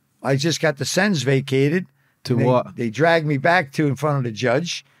 I just got the sentence vacated. What? They dragged me back in front of the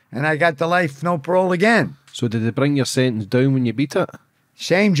judge, and I got the life, no parole again. So did they bring your sentence down when you beat it?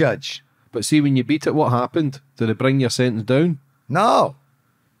 Same judge. But see, when you beat it, what happened? Did they bring your sentence down? No.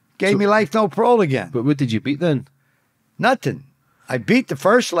 Gave me life, no parole again. But what did you beat then? Nothing. I beat the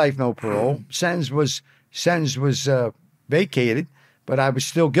first life, no parole. Sentence was vacated, but I was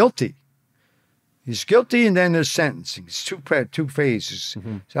still guilty. He's guilty, and then there's sentencing. It's two phases.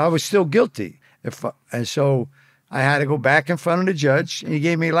 Mm-hmm. So I was still guilty. And so I had to go back in front of the judge, and he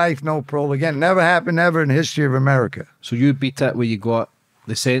gave me life, no parole again. Never happened ever in the history of America. So you beat it where you got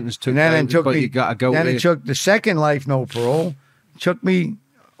the sentence took down, but you got a guilty. Then it took the second life, no parole. It took me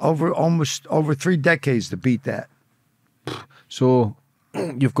almost over 3 decades to beat that. So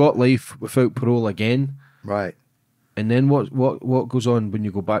you've got life without parole again. Right. And then what goes on when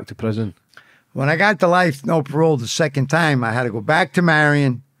you go back to prison? When I got the life, no parole the second time, I had to go back to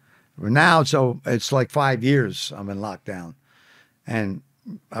Marion. Now it's like 5 years I'm in lockdown. And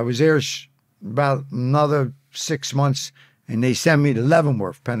I was there about another 6 months, and they sent me to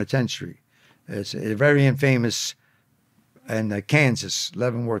Leavenworth Penitentiary. It's a very infamous in Kansas,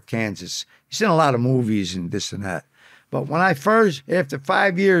 Leavenworth, Kansas. You've seen a lot of movies and this and that. But when after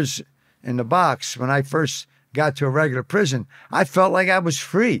 5 years in the box, when I first got to a regular prison, I felt like I was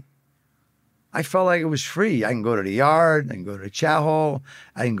free. I felt like it was free. I can go to the yard, I can go to the chow hall,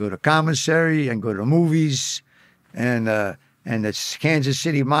 I can go to commissary, I can go to the movies. and the Kansas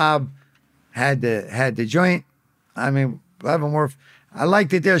City mob had the joint. I mean, Leavenworth. I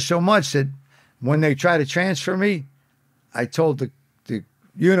liked it there so much that when they tried to transfer me, I told the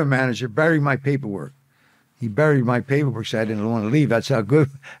unit manager, bury my paperwork. He buried my paperwork, so I didn't want to leave. That's how good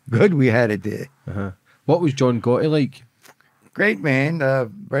we had it there. Uh-huh. What was John Gotti like? Great man,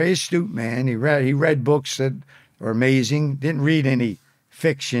 very astute man. He read books that were amazing. Didn't read any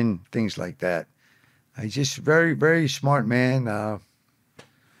fiction, things like that. He's just very, very smart man.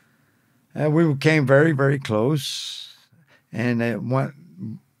 And we became very, very close. And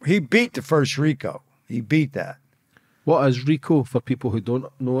he beat the first RICO. He beat that. What is RICO for people who don't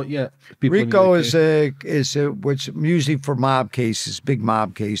know it yet? People RICO is what's usually for mob cases, big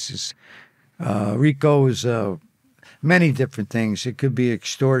mob cases. RICO is many different things. It could be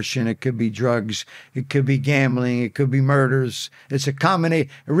extortion, it could be drugs, it could be gambling, it could be murders. It's a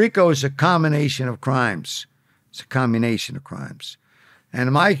combination. RICO is a combination of crimes. It's a combination of crimes.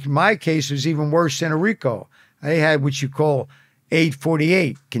 And my case was even worse than a RICO. I had what you call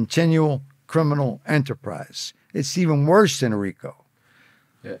 848, continual criminal enterprise. It's even worse than a RICO.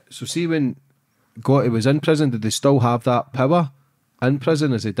 Yeah. So see, when Gotti was in prison, did they still have that power in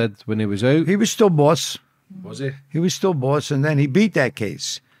prison as they did when he was out? He was still boss. Was he? He was still boss, and then he beat that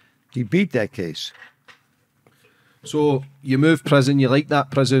case. He beat that case. So you moved prison, you liked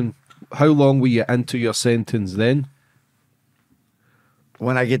that prison. How long were you into your sentence then?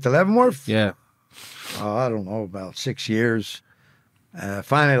 When I get to Leavenworth? Yeah. Oh, I don't know, about 6 years.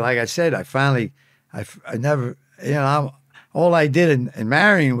 Finally, like I said, I never, all I did in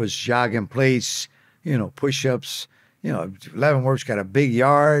Marion was jogging plates, push-ups. Leavenworth's got a big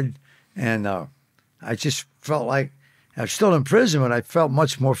yard, and I just felt like I was still in prison, but I felt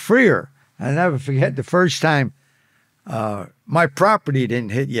much more freer. I never forget the first time my property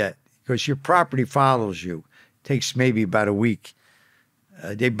didn't hit yet, because your property follows you. It takes maybe about a week.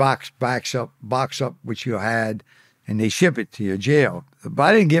 They box up what you had, and they ship it to your jail. But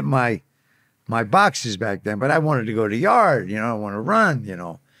I didn't get my boxes back then, but I wanted to go to the yard, I want to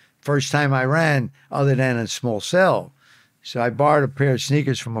run, First time I ran, other than in a small cell. So I borrowed a pair of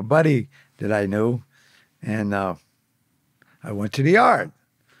sneakers from a buddy that I knew, and I went to the yard.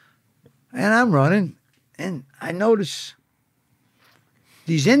 And I'm running, and I noticed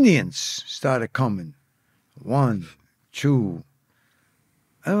these Indians started coming. 1, 2.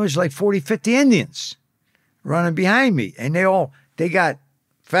 It was like 40, 50 Indians running behind me. And they got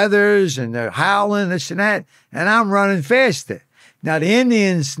feathers and they're howling, this and that. And I'm running faster. Now, the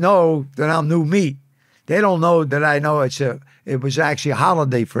Indians know that I'm new meat. They don't know that I know it was actually a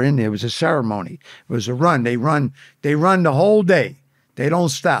holiday for India. It was a ceremony. It was a run. They run the whole day. They don't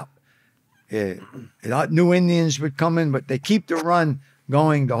stop. New Indians would come in, but they keep the run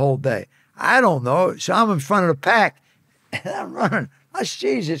going the whole day. I don't know. So I'm in front of the pack, and I'm running. Oh,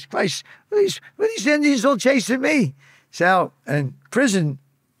 Jesus Christ, these Indians all chasing me. So, in prison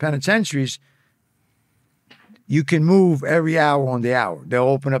penitentiaries, you can move every hour on the hour. They'll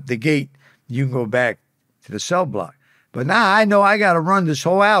open up the gate. You can go back to the cell block. But now I know I got to run this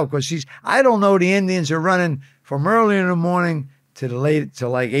whole hour because I don't know the Indians are running from early in the morning to like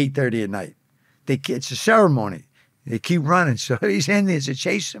 8:30 at night. It's a ceremony. They keep running. So these Indians are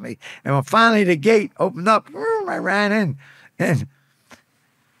chasing me. And when finally the gate opened up, I ran in.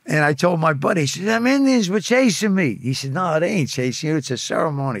 And I told my buddy, he said, them Indians were chasing me. He said, no, they ain't chasing you. It's a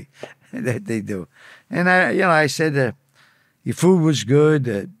ceremony that they do. And I said your food was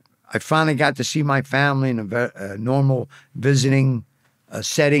good. I finally got to see my family in a normal visiting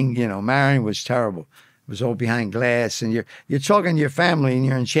setting. Marion was terrible. It was all behind glass. And you're talking to your family and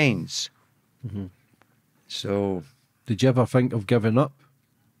you're in chains. Mm-hmm. So. Did you ever think of giving up?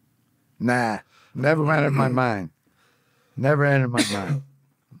 Nah, never entered my mind. Never entered my mind.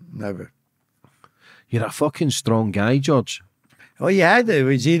 Never. You're a fucking strong guy, George. Oh, you had to. It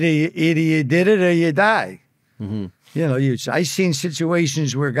was either you did it or you die. Mm-hmm. I seen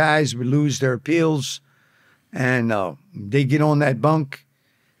situations where guys would lose their appeals and they get on that bunk.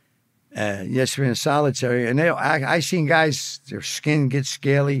 Yes, we're in solitary. And I seen guys, their skin gets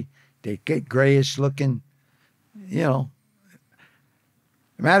scaly. They get grayish looking.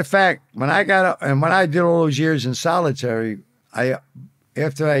 Matter of fact, when I got up and when I did all those years in solitary,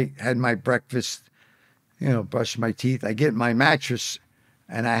 after I had my breakfast, brushed my teeth, I get my mattress,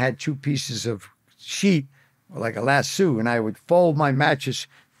 and I had 2 pieces of sheet, like a lasso, and I would fold my mattress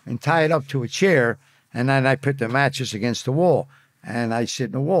and tie it up to a chair, and then I put the mattress against the wall, and I sit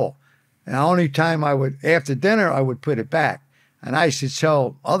in the wall. And the only time after dinner, I would put it back. And I should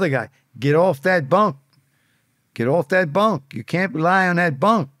tell other guy, get off that bunk. Get off that bunk. You can't rely on that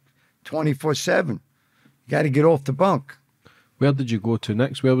bunk 24/7. You got to get off the bunk. Where did you go to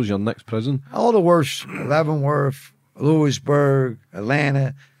next? Where was your next prison? All the worst, Leavenworth, Lewisburg,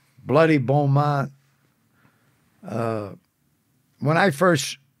 Atlanta, Bloody Beaumont. When I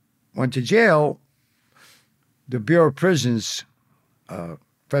first went to jail, the Bureau of Prisons,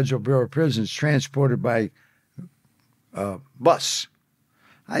 Federal Bureau of Prisons, transported by bus.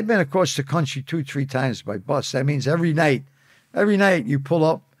 I've been across the country 2-3 times by bus. That means every night you pull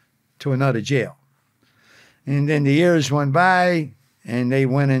up to another jail. And then the years went by, and they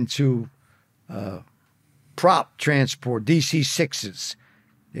went into prop transport, DC-6s.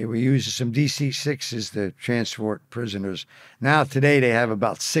 They were using some DC-6s to transport prisoners. Now, today, they have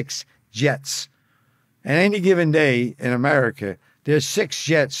about 6 jets. And any given day in America, there's 6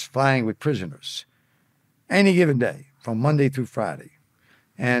 jets flying with prisoners. Any given day, from Monday through Friday.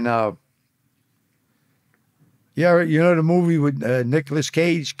 And you know the movie with Nicolas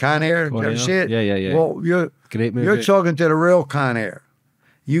Cage, Con Air? Oh, you ever yeah. see it? Yeah. Well, Great movie. you're talking to the real Con Air.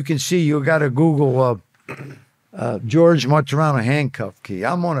 You can see, you got to Google George Martorano handcuff key.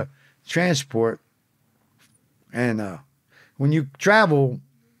 I'm on a transport, and when you travel,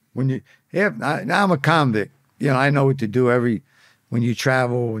 now I'm a convict. You know, I know what to do when you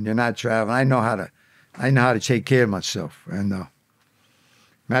travel, when you're not traveling. I know how to take care of myself. And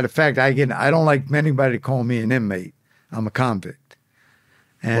matter of fact, I don't like anybody to call me an inmate. I'm a convict.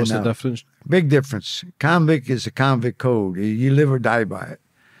 And, what's the difference? Big difference. Convict is a convict code. You live or die by it.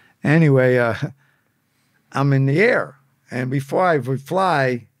 Anyway, I'm in the air. And before I would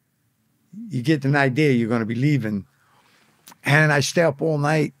fly, you get an idea you're going to be leaving. And I stay up all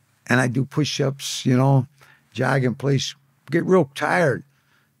night and I do push-ups, jog in place, get real tired.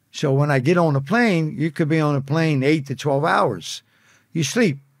 So when I get on the plane, you could be on a plane 8 to 12 hours. You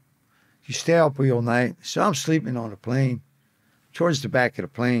sleep. You stay up all night. So I'm sleeping on the plane, towards the back of the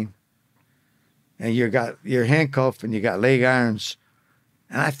plane. And you're handcuffed and you got leg irons.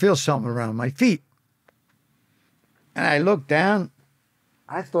 And I feel something around my feet. And I look down.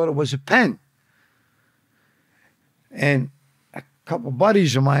 I thought it was a pen. And a couple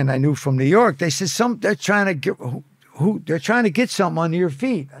buddies of mine I knew from New York, they said they're trying to get something under your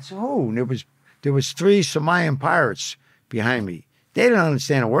feet. I said, oh, and there was 3 Somalian pirates behind me. They didn't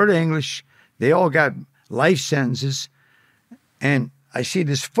understand a word of English. They all got life sentences. And I see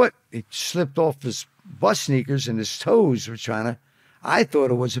this foot, it slipped off his bus sneakers and his toes were I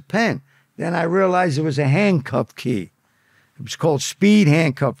thought it was a pen. Then I realized it was a handcuff key. It was called speed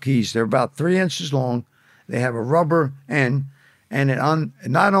handcuff keys. They're about 3 inches long. They have a rubber end, and it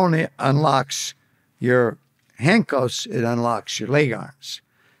not only unlocks your handcuffs, it unlocks your leg irons.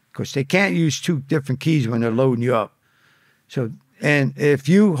 Because they can't use 2 different keys when they're loading you up. So, and if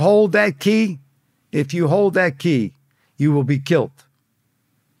you hold that key, you will be killed.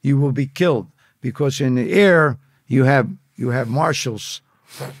 You will be killed because in the air you have marshals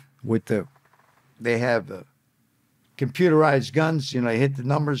they have computerized guns. They hit the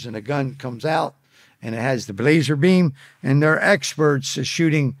numbers and the gun comes out and it has the laser beam, and they're experts at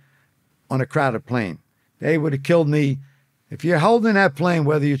shooting on a crowded plane. They would have killed me. If you're holding that plane,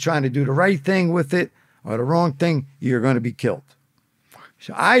 whether you're trying to do the right thing with it or the wrong thing, you're going to be killed.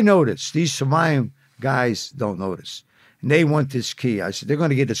 So I noticed. These Somalian guys don't notice. And they want this key. I said, they're going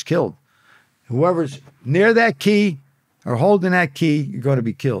to get us killed. Whoever's near that key or holding that key, you're going to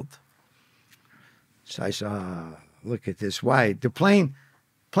be killed. So I said, look at this. Why? The plane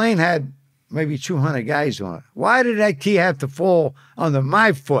had maybe 200 guys on it. Why did that key have to fall under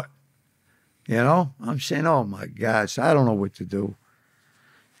my foot? I'm saying, oh my gosh, I don't know what to do.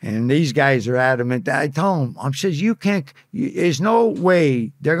 And these guys are adamant. I told them, I says, there's no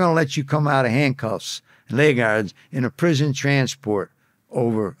way they're going to let you come out of handcuffs and leg irons in a prison transport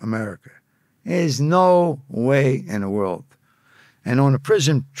over America. There's no way in the world. And on a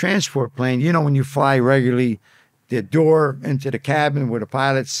prison transport plane, when you fly regularly, the door into the cabin where the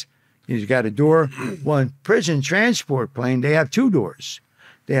pilots, you've got a door. Well, in prison transport plane, they have 2 doors.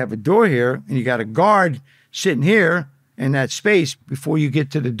 They have a door here, and you got a guard sitting here in that space before you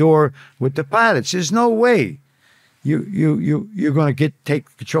get to the door with the pilots. There's no way you're going to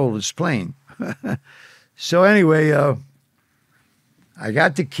take control of this plane. So anyway, I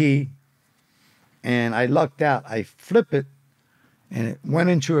got the key, and I lucked out. I flip it, and it went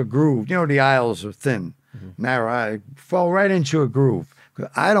into a groove. The aisles are thin, narrow. I fell right into a groove.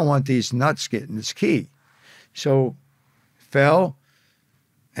 I don't want these nuts getting this key. So fell,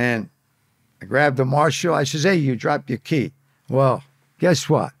 and I grabbed the marshal. I says, hey, you dropped your key. Well, guess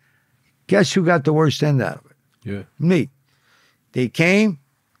what? Guess who got the worst end out of it? Yeah. Me. They came,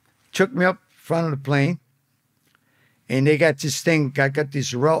 took me up front of the plane, and they got this thing. I got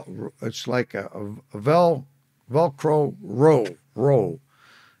this it's like a Velcro roll.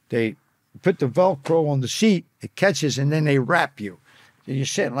 They put the Velcro on the seat, it catches, and then they wrap you. So you're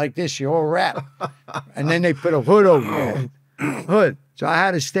sitting like this, you're all wrapped. And then they put a hood over your head. Hood. So I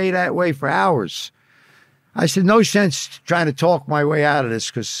had to stay that way for hours. I said, no sense trying to talk my way out of this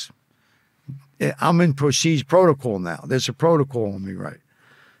because I'm in procedure protocol now. There's a protocol on me, right?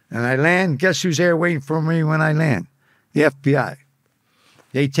 And I land. Guess who's there waiting for me when I land? The FBI.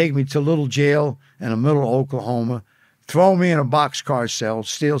 They take me to a little jail in the middle of Oklahoma, throw me in a boxcar cell,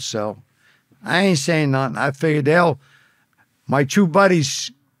 steel cell. I ain't saying nothing. I figured my two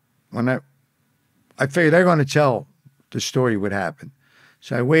buddies, I figured they're going to tell the story what happened.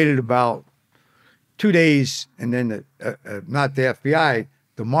 So I waited about 2 days, and then not the FBI,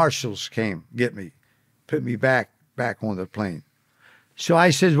 the marshals came get me, put me back on the plane. So I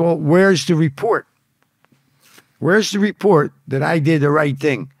said, well, where's the report? Where's the report that I did the right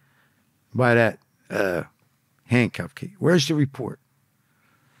thing by that handcuff key? Where's the report?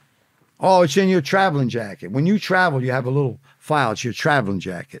 Oh, it's in your traveling jacket. When you travel, you have a little file. It's your traveling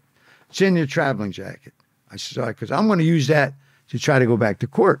jacket. It's in your traveling jacket. I said, because I'm going to use that to try to go back to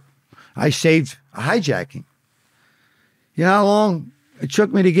court. I saved a hijacking. You know how long it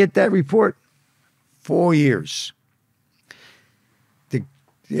took me to get that report? 4 years. The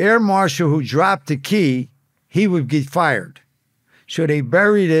air marshal who dropped the key, he would get fired. So they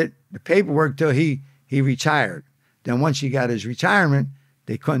buried it, the paperwork, till he retired. Then once he got his retirement,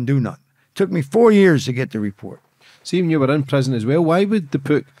 they couldn't do nothing. Took me 4 years to get the report. See, when you were in prison as well, why would they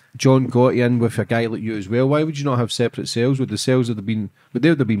put John Gotti in with a guy like you as well? Why would you not have separate cells? Would the cells have been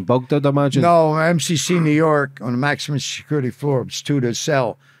bugged, I'd imagine? No, MCC New York on the maximum security floor, it's 2 to a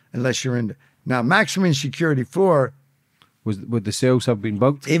cell unless you're in the... Now, maximum security floor... Would the cells have been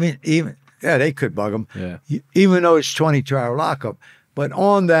bugged? Even yeah, they could bug them. Yeah. Even though it's 22-hour lockup. But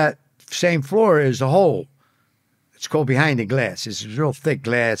on that same floor is a hole. It's called behind the glass. It's real thick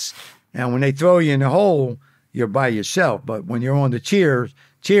glass. And when they throw you in the hole, you're by yourself. But when you're on the tiers,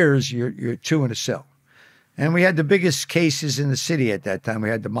 you're 2 in a cell. And we had the biggest cases in the city at that time. We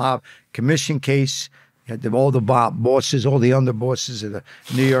had the mob commission case. We had all the bosses, all the underbosses of the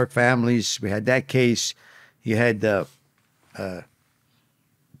New York families. We had that case. You had the, the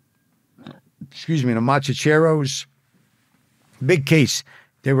Machicheros. Big case.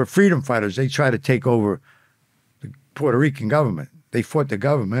 They were freedom fighters. They tried to take over the Puerto Rican government. They fought the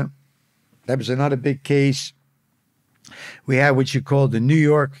government. That was another big case. We had what you call the New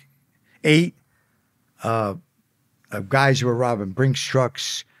York 8, guys who were robbing Brinks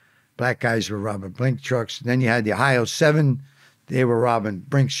trucks, black guys who were robbing Brinks trucks. And then you had the Ohio 7, they were robbing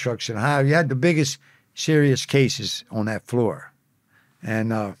Brinks trucks in Ohio. You had the biggest serious cases on that floor.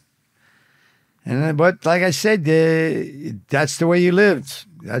 But like I said, that's the way you lived.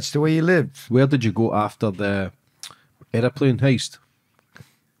 That's the way you lived. Where did you go after the airplane heist?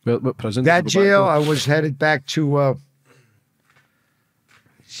 What prison? That jail, I was headed back to, I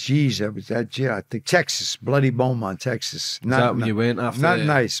was that jail. I think Texas, Bloody Beaumont, Texas. Is that where you went after? Not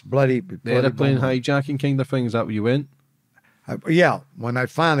nice, bloody the airplane Beaumont. hijacking kind of thing. Is that where you went? Yeah, when I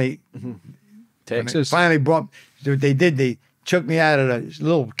finally... Texas? Finally brought... They took me out of the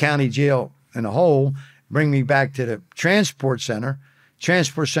little county jail in a hole, bring me back to the transport center.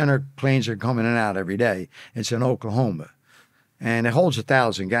 Transport center planes are coming in and out every day. It's in Oklahoma. And it holds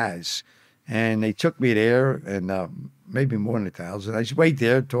 1,000 guys. And they took me there, and maybe more than 1,000. I just wait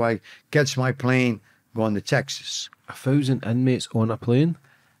there until I catch my plane going to Texas. 1,000 inmates on a plane?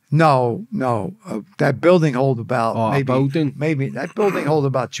 No. That building hold about maybe that building hold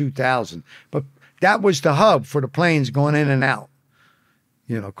about 2,000. But that was the hub for the planes going in and out.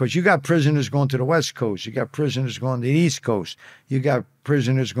 You know, because you got prisoners going to the West Coast. You got prisoners going to the East Coast. You got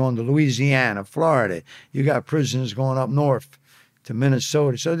prisoners going to Louisiana, Florida. You got prisoners going up north to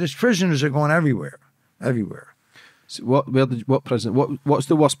Minnesota. So there's prisoners are going everywhere. So what prison? What's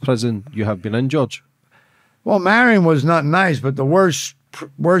the worst prison you have been in, George? Well, Marion was not nice, but the worst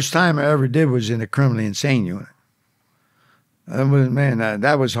time I ever did was in the criminally insane unit.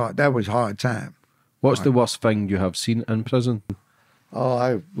 That was hard. That was a hard time. What's the worst thing you have seen in prison? Oh,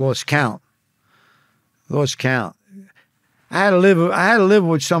 I lost count. I had to live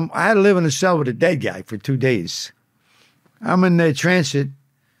in a cell with a dead guy for 2 days. I'm in the transit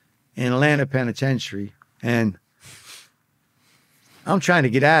in Atlanta Penitentiary, and I'm trying to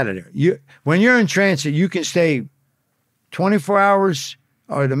get out of there. When you're in transit, you can stay 24 hours,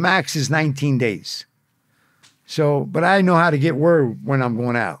 or the max is 19 days. So, but I know how to get word when I'm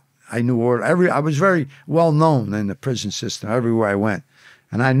going out. I knew word. I was very well known in the prison system everywhere I went,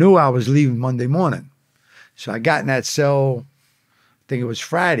 and I knew I was leaving Monday morning. So I got in that cell, I think it was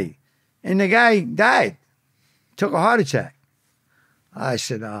Friday, and the guy died, took a heart attack. I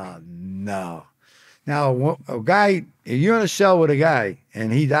said, oh, no. Now, a guy, if you're in a cell with a guy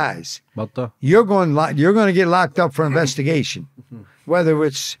and he dies, you're going to get locked up for investigation, whether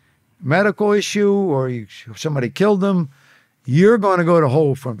it's medical issue or somebody killed him. You're going to go to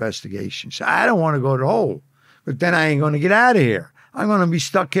hole for investigation. So I don't want to go to hole, but then I ain't going to get out of here. I'm going to be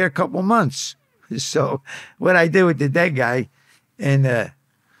stuck here a couple months. So what I did with the dead guy, and I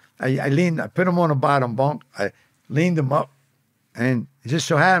put him on the bottom bunk. I leaned him up, and it just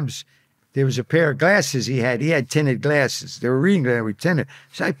so happens there was a pair of glasses he had. He had tinted glasses. They were reading glasses with tinted.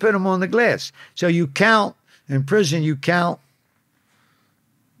 So I put him on the glass. So you count in prison. You count.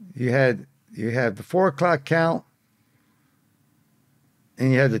 You have the 4 o'clock count,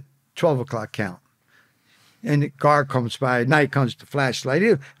 and you have the 12 o'clock count. And the guard comes by, at night comes the flashlight,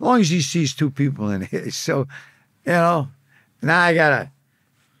 as long as he sees 2 people in it. So, now I got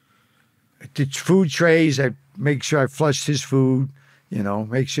the food trays. I make sure I flushed his food,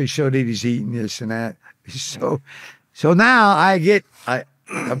 make sure that he's eating this and that. So now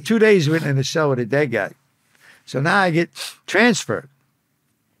I'm 2 days in the cell with a dead guy. So now I get transferred.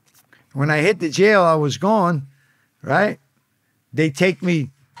 When I hit the jail, I was gone, right? They take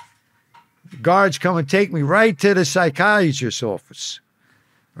me, guards come and take me right to the psychiatrist's office,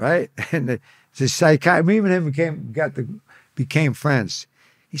 right? And the psychiatrist, me and him became friends.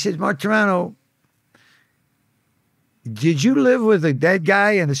 He says, Martorano, did you live with a dead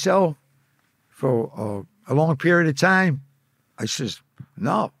guy in a cell for a long period of time? I says,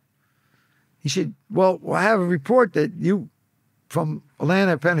 no. He said, well, I have a report that you, from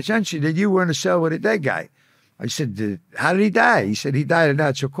Atlanta Penitentiary, that you were in a cell with a dead guy. I said, how did he die? He said, he died of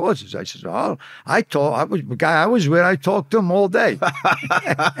natural causes. I said, oh, the guy I was with, I talked to him all day.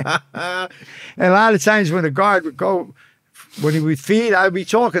 And a lot of times when the guard would go, when he would feed, I'd be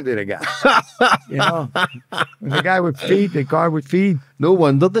talking to the guy. When the guy would feed, the guard would feed. No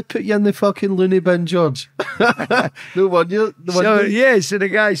wonder they put you in the fucking loony bin, George. No wonder. So the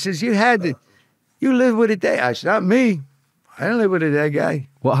guy says, you live with a dead guy. I said, not me. I didn't live with a dead guy.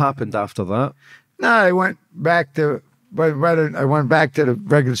 What happened after that? No, I went back to the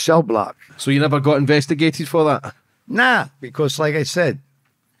regular cell block. So you never got investigated for that? Nah, because like I said,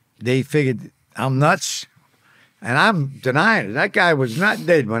 they figured I'm nuts, and I'm denying it. That guy was not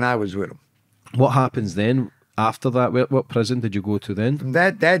dead when I was with him. What happens then after that? What prison did you go to then? From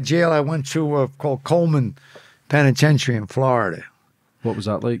that jail I went to called Coleman Penitentiary in Florida. What was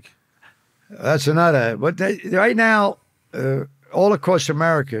that like? That's another. But right now, all across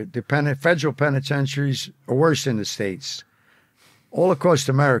America, the federal penitentiaries are worse than the states. All across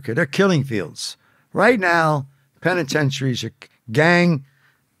America, they're killing fields. Right now, penitentiaries are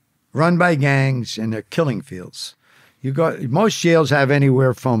run by gangs, and they're killing fields. Most jails have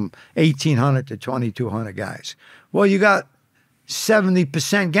anywhere from 1,800 to 2,200 guys. Well, you got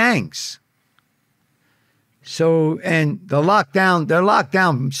 70% gangs. So, and they're locked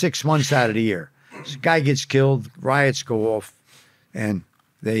down 6 months out of the year. So, guy gets killed, riots go off, and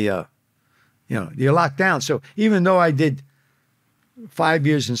you're locked down. So even though I did 5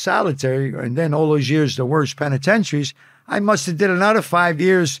 years in solitary, and then all those years the worst penitentiaries, I must have did another 5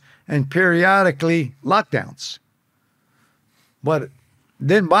 years and periodically lockdowns. But it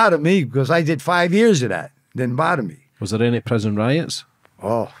didn't bother me because I did 5 years of that. It didn't bother me. Was there any prison riots?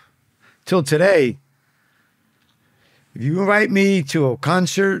 Oh, till today, if you invite me to a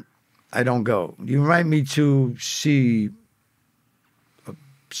concert, I don't go. You invite me to see a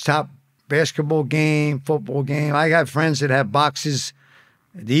top basketball game, football game. I got friends that have boxes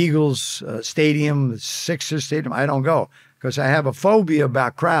at the Eagles stadium, the Sixers stadium. I don't go because I have a phobia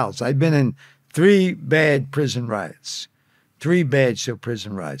about crowds. I've been in 3 bad prison riots, 3 bad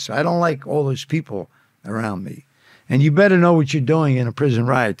prison riots. So I don't like all those people around me. And you better know what you're doing in a prison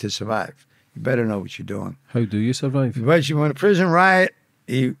riot to survive. You better know what you're doing. How do you survive? But you in a prison riot,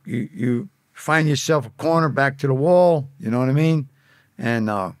 you find yourself a corner back to the wall. You know what I mean? And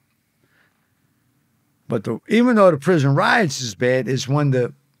but even though the prison riots is bad, is when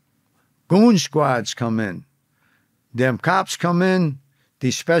the goon squads come in. Them cops come in.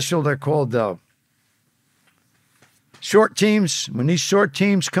 They're called short teams. When these short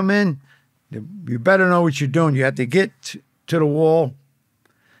teams come in, you better know what you're doing. You have to get to the wall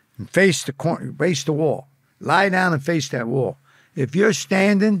and face the wall. Lie down and face that wall. If you're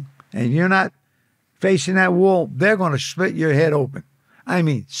standing and you're not facing that wall, they're going to split your head open. I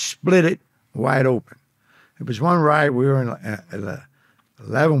mean, split it wide open. It was one riot. We were in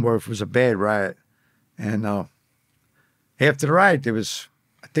Leavenworth. It was a bad riot. And after the riot, there was,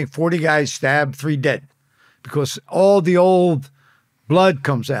 I think, 40 guys stabbed, 3 dead. because all the old blood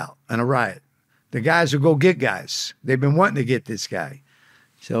comes out in a riot. The guys will go get guys. They've been wanting to get this guy.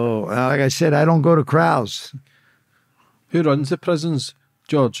 So, like I said, I don't go to crowds. Who runs the prisons,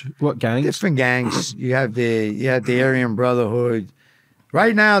 George? What gangs? Different gangs. You have the Aryan Brotherhood.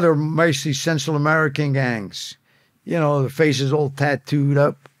 Right now, they're mostly Central American gangs. You know, the faces all tattooed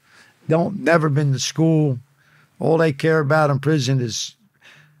up. Never been to school. All they care about in prison is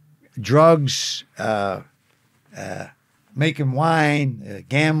drugs, making wine,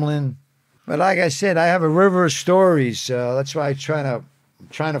 gambling. But like I said, I have a river of stories. That's why I'm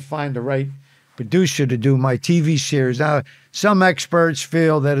trying to find the right producer to do my TV series. Now, some experts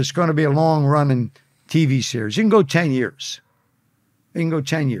feel that it's going to be a long-running TV series. You can go 10 years. You can go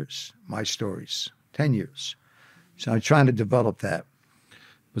 10 years, my stories. 10 years. So I'm trying to develop that.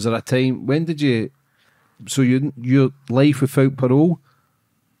 Was there a time, when did you, so your life without parole,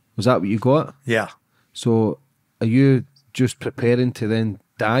 was that what you got? Yeah. So are you just preparing to then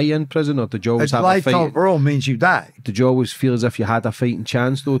die in prison, or did you always have a life fight? without parole means you die. Did you always feel as if you had a fighting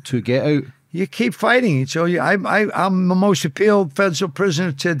chance, though, to get out? You keep fighting. So I'm the most appealed federal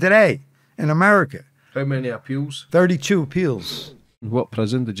prisoner to today in America. How many appeals? 32 appeals. What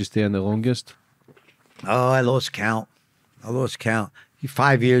prison did you stay in the longest? Oh, I lost count.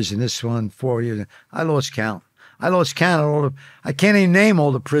 5 years in this one, 4 years. I lost count. I can't even name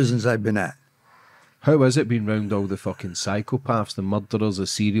all the prisons I've been at. How is it being round all the fucking psychopaths, the murderers, the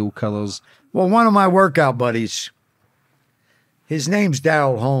serial killers? Well, one of my workout buddies, his name's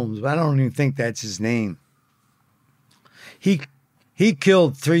Darrell Holmes, but I don't even think that's his name. He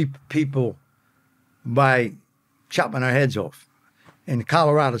killed 3 people by chopping their heads off in the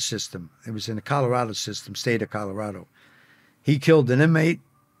Colorado system. It was in the Colorado system, state of Colorado. He killed an inmate,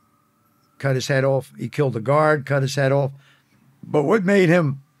 cut his head off. He killed a guard, cut his head off. But what made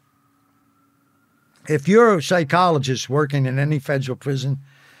him, if you're a psychologist working in any federal prison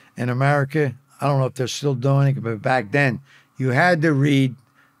in America, I don't know if they're still doing it, but back then, you had to read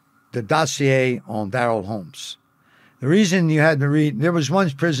the dossier on Darrell Holmes. The reason you had to read, there was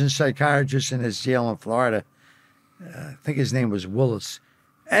one prison psychiatrist in his jail in Florida, I think his name was Willis.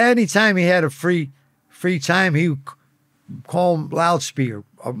 Anytime he had a free time, he would call loudspeaker,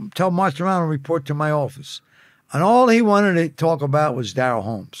 tell Martorano to report to my office. And all he wanted to talk about was Darrell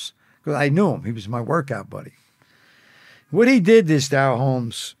Holmes. Because I knew him. He was my workout buddy. What he did, this Darrell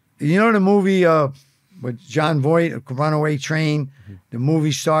Holmes, you know the movie with John Voight, Runaway Train? Mm-hmm. The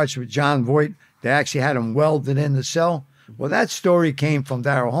movie starts with John Voight. They actually had him welded in the cell. Well, that story came from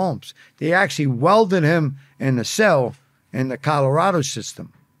Darrell Holmes. They actually welded him in the cell in the Colorado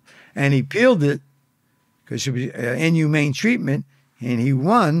system. And he peeled it because it was inhumane treatment, and he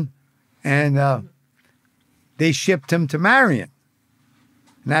won, and they shipped him to Marion.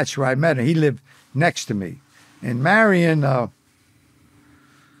 And that's where I met him. He lived next to me. In Marion,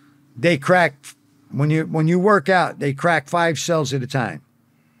 they crack, when you work out, they crack 5 cells at a time.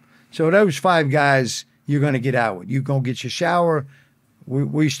 So those 5 guys you're going to get out with. You go get your shower.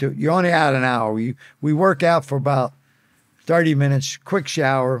 You're only out an hour. We work out for about 30 minutes, quick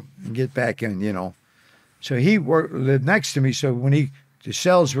shower, and get back in, you know. So he lived next to me. So when the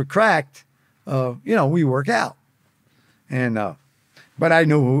cells were cracked, we work out. And but I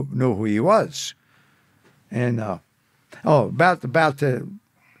knew who he was. And about the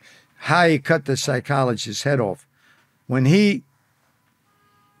how he cut the psychologist's head off. When he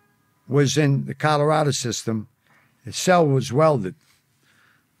was in the Colorado system, his cell was welded.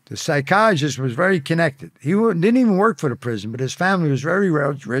 The psychologist was very connected. He didn't even work for the prison, but his family was very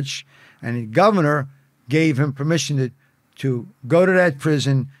rich, and the governor gave him permission to go to that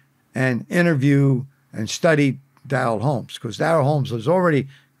prison and interview and study Darrell Holmes, because Darrell Holmes was already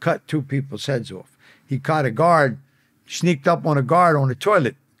cut 2 people's heads off. He caught a guard, sneaked up on a guard on the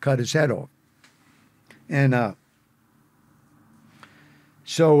toilet, cut his head off. And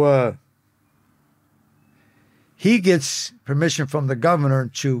so he gets permission from the governor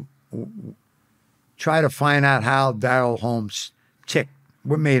to try to find out how Darrell Holmes ticked,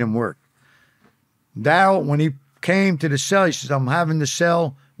 what made him work. Darrell, when he came to the cell, he says, I'm having the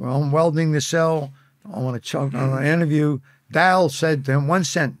cell, I'm welding the cell, I want to interview. Darrell said to him one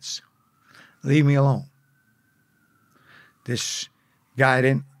sentence, leave me alone. This guy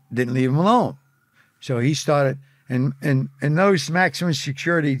didn't leave him alone. So he started, and in those maximum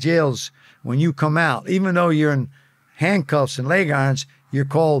security jails, when you come out, even though you're in handcuffs and leg irons, you're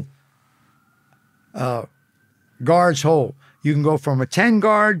called guards hold. You can go from a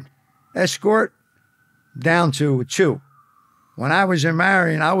 10-guard escort down to a 2. When I was in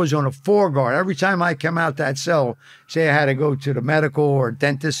Marion, I was on a 4-guard. Every time I came out that cell, say I had to go to the medical or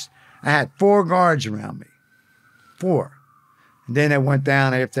dentist, I had 4 guards around me. 4. And then it went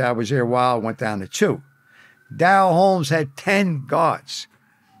down, after I was there a while, it went down to 2. Darrell Holmes had 10 guards.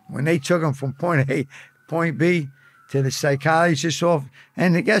 When they took him from point A, point B, to the psychologist's office,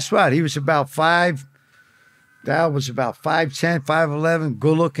 and guess what? He was about 5. Darrell was about 5'10", 5'11",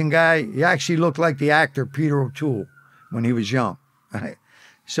 good-looking guy. He actually looked like the actor Peter O'Toole when he was young. Right?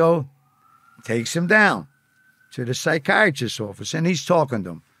 So takes him down to the psychiatrist's office, and he's talking to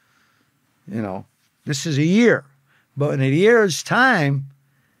him. You know, this is a year. But in a year's time,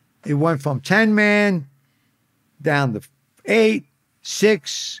 it went from 10-man down to 8,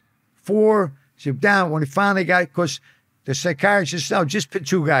 6, 4, so down. When he finally got, because the psychiatrist said, no, just put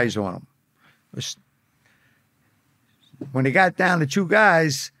 2 guys on him. When he got down to 2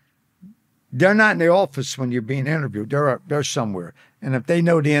 guys, they're not in the office when you're being interviewed. They're somewhere. And if they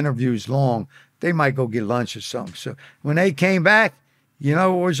know the interview's long, they might go get lunch or something. So when they came back, you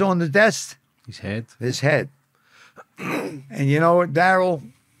know what was on the desk? His head. His head. And you know what Darrell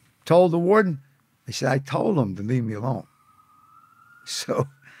told the warden? He said, I told him to leave me alone. So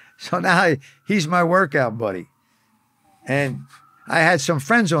now he's my workout buddy. And I had some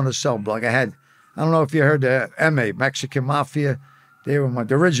friends on the cell block. I don't know if you heard the MA, Mexican Mafia. They were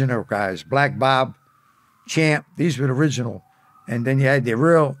the original guys. Black Bob, Champ. These were the original. And then you had the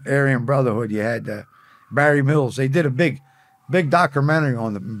real Aryan Brotherhood. You had Barry Mills. They did a big documentary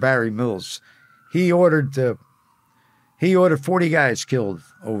on the Barry Mills. He ordered 40 guys killed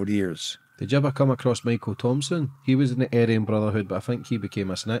over the years. Did you ever come across Michael Thompson? He was in the Aryan Brotherhood, but I think he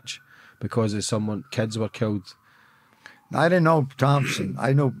became a snitch because kids were killed. I didn't know Thompson.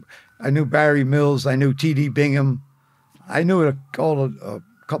 I knew Barry Mills. I knew T.D. Bingham. I knew a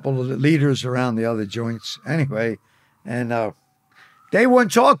couple of the leaders around the other joints. Anyway, and they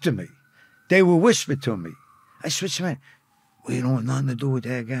wouldn't talk to me. They would whisper to me. I said, man, we don't want nothing to do with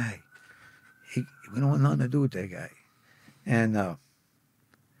that guy. We don't want nothing to do with that guy. And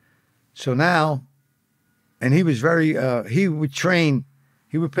so now, and he was very, he would train,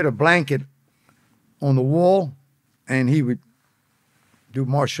 he would put a blanket on the wall and he would do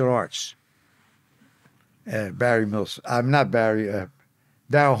martial arts. Barry Mills, not Barry,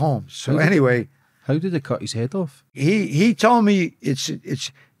 Darrell Holmes. So anyway. How did they cut his head off? He told me he said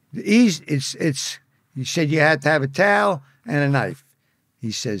you had to have a towel and a knife.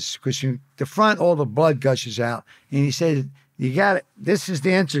 He says, because the front, all the blood gushes out. And he said, you got it. This is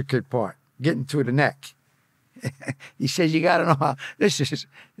the intricate part, getting to the neck. He says, you got to know how, this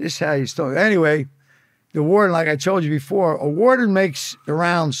is how you start. Anyway, the warden, like I told you before, a warden makes the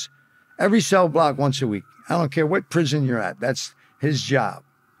rounds every cell block once a week. I don't care what prison you're at. That's his job.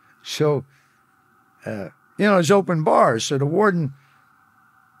 So, there's open bars. So the warden,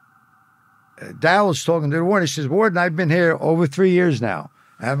 Darrell's talking to the warden. He says, Warden, I've been here over 3 years now.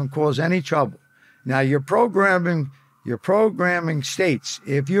 I haven't caused any trouble. Now, your programming states,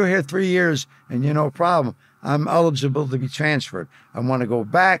 if you're here 3 years and you're no problem, I'm eligible to be transferred. I want to go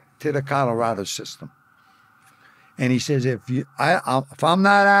back to the Colorado system. And he says, if I'm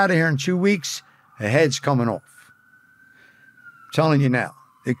not out of here in 2 weeks, the head's coming off. I'm telling you now.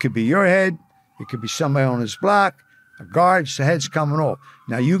 It could be your head. It could be somebody on his block. A guard, the head's coming off.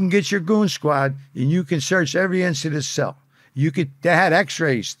 Now, you can get your goon squad, and you can search every inch of this cell. They had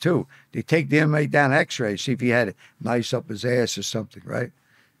x-rays, too. They take the inmate down x-rays, see if he had a knife up his ass or something, right?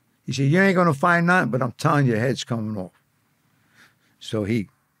 He said, you ain't going to find nothing, but I'm telling you, the head's coming off. So he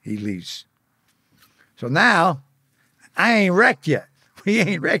leaves. So now, I ain't wrecked yet. We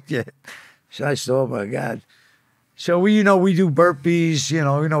ain't wrecked yet. So I said, oh, my God. So we do burpees,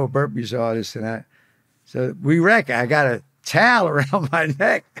 we know what burpees are, this and that. So we wreck. I got a towel around my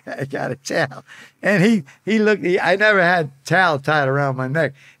neck. I got a towel. And he looked, I never had a towel tied around my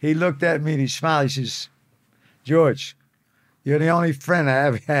neck. He looked at me and he smiled. He says, George, you're the only friend I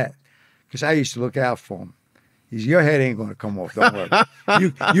ever had. Because I used to look out for him. He said, your head ain't going to come off, don't worry.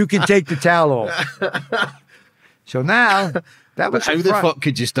 You can take the towel off. So now, that was how the fuck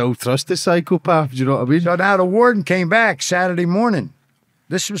could you still trust the psychopath? Do you know what I mean? So now the warden came back Saturday morning.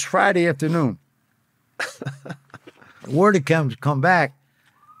 This was Friday afternoon. The warden come back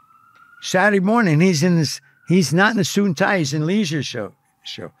Saturday morning. He's not in a suit and tie. He's in leisure show.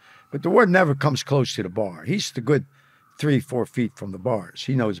 But the warden never comes close to the bar. He's the good 3-4 feet from the bars.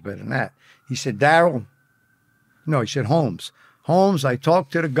 He knows better than that. He said, Darrell. No, he said, Holmes. Holmes, I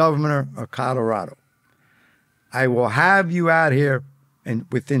talked to the governor of Colorado. I will have you out here and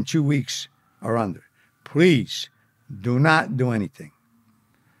within 2 weeks or under. Please do not do anything.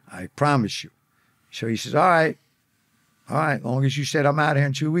 I promise you. So he says, all right, as long as you said I'm out here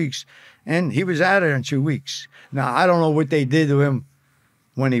in 2 weeks. And he was out here in 2 weeks. Now, I don't know what they did to him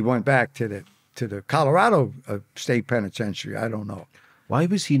when he went back to the to the Colorado State Penitentiary. I don't know. Why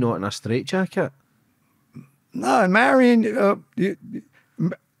was he not in a straitjacket? No, in Marion,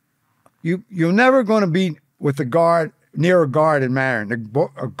 you're never going to be with a guard, near a guard in Marion.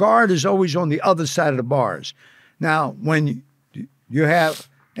 A guard is always on the other side of the bars. Now, when you have,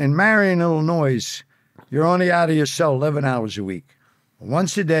 in Marion, Illinois, you're only out of your cell 11 hours a week.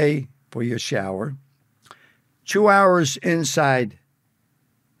 Once a day for your shower, 2 hours inside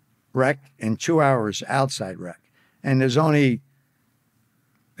rec and 2 hours outside rec. And there's only,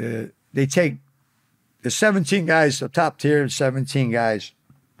 there's 17 guys, the top tier, 17 guys,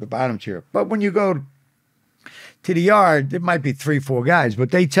 the bottom tier. But when you go to the yard, there might be 3, 4 guys,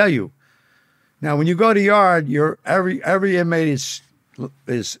 but they tell you. Now, when you go to the yard, every inmate is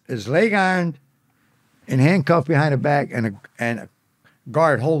leg ironed and handcuffed behind the back, and a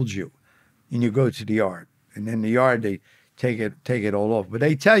guard holds you, and you go to the yard. And then the yard, they take it all off. But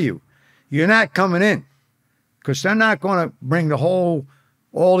they tell you, you're not coming in, because they're not going to bring all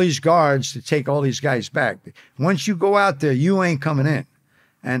these guards to take all these guys back. Once you go out there, you ain't coming in.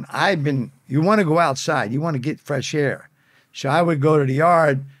 And you want to go outside. You want to get fresh air. So I would go to the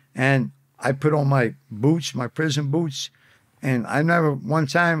yard, and I put on my boots, my prison boots. And one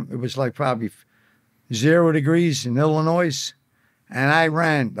time, it was like probably 0 degrees in Illinois. And I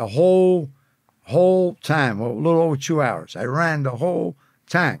ran the whole time, a little over 2 hours. I ran the whole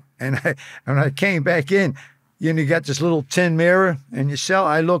time. And when I came back in, you got this little tin mirror in your cell.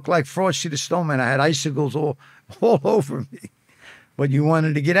 I looked like Frosty the Snowman. I had icicles all over me. But you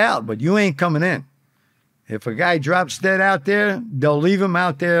wanted to get out, but you ain't coming in. If a guy drops dead out there, they'll leave him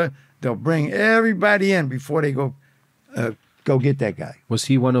out there. They'll bring everybody in before they go get that guy. Was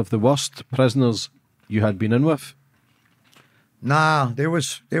he one of the worst prisoners you had been in with? Nah, there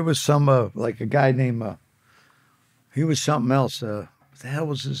was some like a guy named he was something else. What the hell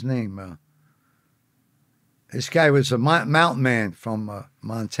was his name? This guy was a mountain man from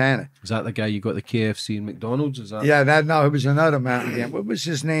Montana. Is that the guy you got the KFC and McDonald's? Is that? Yeah, no, it was another mountain man. What was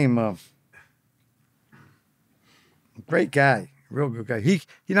his name? Great guy, real good guy. You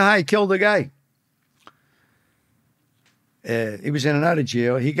know how he killed the guy? He was in another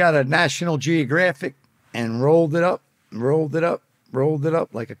jail. He got a National Geographic and rolled it up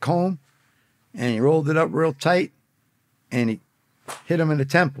like a comb, and he rolled it up real tight, and he hit him in the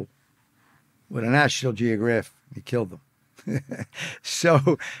temple with a National Geographic. He killed him.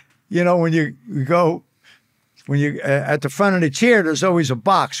 So, when you at the front of the chair, there's always a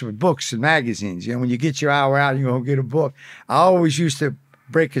box with books and magazines. When you get your hour out, you go get a book. I always used to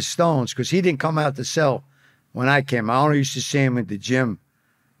break his stones, because he didn't come out the cell when I came. I only used to see him at the gym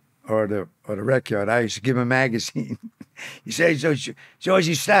or the rec yard. I used to give him a magazine. He said,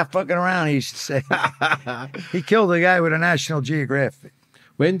 Georgie, stop fucking around, he used to say. He killed a guy with a National Geographic.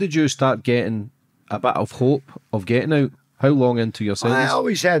 When did you start getting a bit of hope of getting out? How long into your sentence? I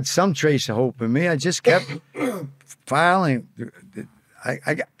always had some trace of hope in me. I just kept filing.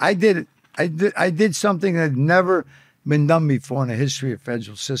 I did something that had never been done before in the history of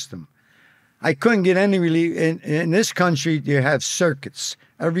federal system. I couldn't get any relief. In this country, you have circuits.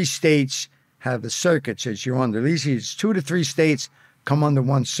 Every state have the circuits that you're under. At least it's 2 to 3 states come under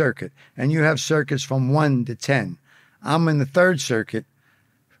one circuit. And you have circuits from 1 to 10. I'm in the 3rd circuit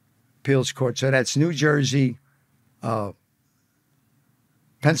appeals court. So that's New Jersey,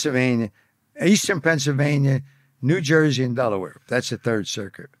 Pennsylvania, Eastern Pennsylvania, New Jersey, and Delaware. That's the 3rd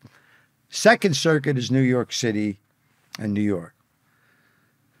circuit. 2nd circuit is New York City and New York.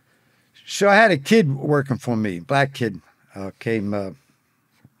 So I had a kid working for me, black kid, came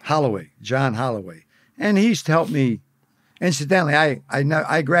Holloway, John Holloway. And he used to help me. Incidentally,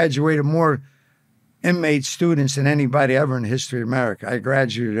 I graduated more inmate students than anybody ever in the history of America. I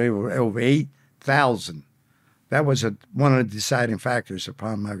graduated over 8,000. That was one of the deciding factors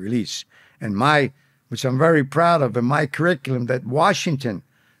upon my release. And which I'm very proud of, in my curriculum that Washington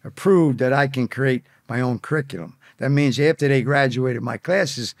approved that I can create my own curriculum. That means after they graduated my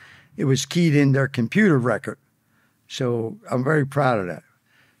classes, it was keyed in their computer record. So I'm very proud of that.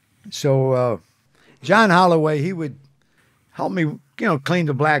 So John Holloway, he would help me, clean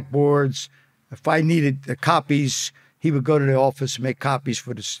the blackboards. If I needed the copies, he would go to the office and make copies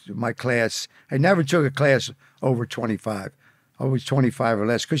for my class. I never took a class over 25, always 25 or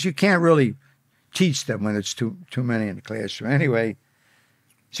less, because you can't really teach them when it's too many in the classroom. Anyway,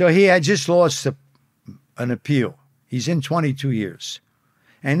 so he had just lost an appeal. He's in 22 years.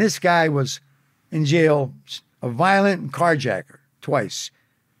 And this guy was in jail, a violent carjacker, twice.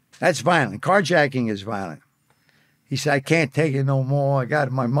 That's violent. Carjacking is violent. He said, I can't take it no more.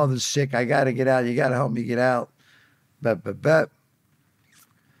 My mother's sick. I got to get out. You got to help me get out.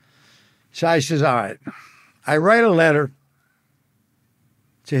 So So I says, all right. I write a letter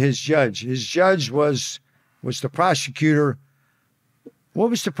to his judge. His judge was the prosecutor. What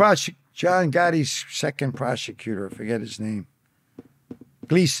was the prosecutor? John Gotti's second prosecutor. I forget his name.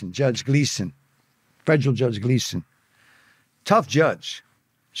 Gleason, Judge Gleason. Federal Judge Gleason. Tough judge.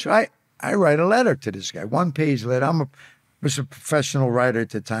 So I write a letter to this guy, 1-page letter. Was a professional writer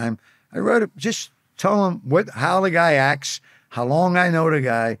at the time. I wrote it, just tell him how the guy acts, how long I know the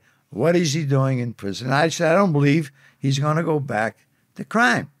guy, what is he doing in prison. I said, I don't believe he's going to go back to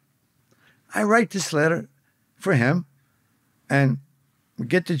crime. I write this letter for him, and we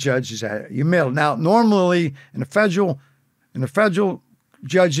get the judge's you mail it. Now, normally in the federal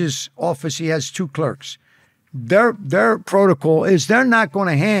judge's office, he has 2 clerks. Their protocol is they're not going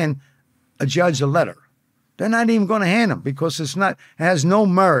to hand a judge a letter. They're not even going to hand them because it has no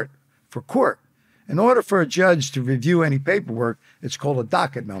merit for court. In order for a judge to review any paperwork, it's called a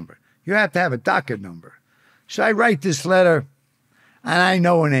docket number. You have to have a docket number. So I write this letter, and I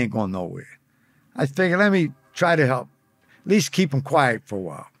know it ain't going nowhere. I figure, let me try to help, at least keep him quiet for a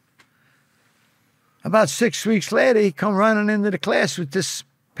while. About 6 weeks later, he come running into the class with this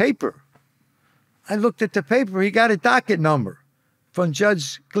paper. I looked at the paper. He got a docket number from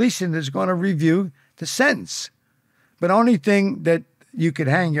Judge Gleason that's going to review the sentence. But the only thing that you could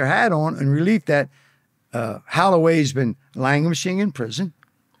hang your hat on and relieve that, Holloway's been languishing in prison,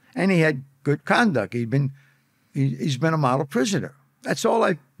 and he had good conduct. He's been a model prisoner. That's all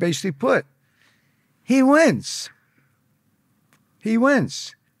I basically put. He wins. He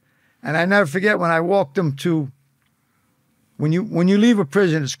wins. And I never forget when I walked him to, when you leave a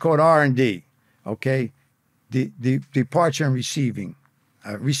prison, it's called R&D, okay? The departure and receiving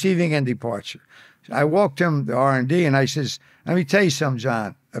and departure. So I walked him to R&D and I says, let me tell you something,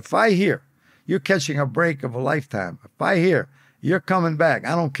 John. If I hear you're catching a break of a lifetime, if I hear you're coming back,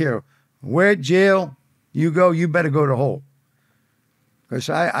 I don't care where jail you go, you better go to hole. Because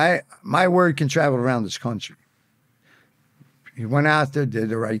my word can travel around this country. He went out there, did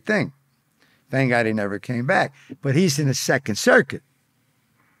the right thing. Thank God he never came back. But he's in the Second Circuit.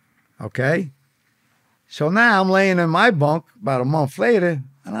 Okay? So now I'm laying in my bunk about a month later,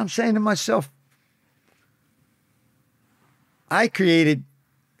 and I'm saying to myself, I created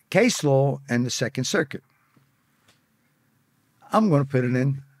case law in the Second Circuit. I'm going to put it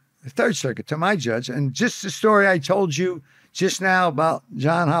in the Third Circuit to my judge. And just the story I told you just now about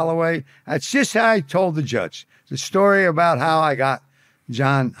John Holloway, that's just how I told the judge. The story about how I got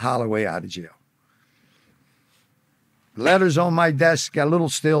John Holloway out of jail. Letters on my desk, got a little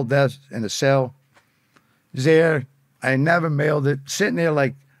steel desk in a cell. It's there. I never mailed it. Sitting there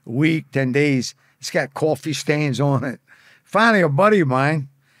like a week, 10 days. It's got coffee stains on it. Finally, a buddy of mine,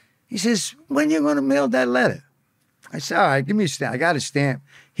 he says, when you going to mail that letter? I said, all right, give me a stamp. I got a stamp.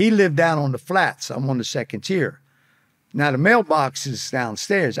 He lived down on the flats. I'm on the second tier. Now, the mailbox is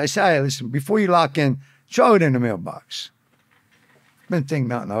downstairs. I said, hey, listen, before you lock in, throw it in the mailbox. Been thinking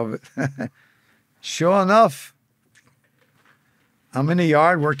nothing of it. Sure enough, I'm in the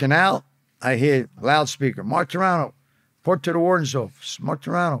yard working out. I hear loudspeaker, Martorano, report to the warden's office.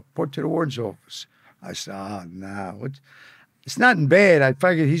 Martorano, report to the warden's office. I said, oh, no. It's nothing bad. I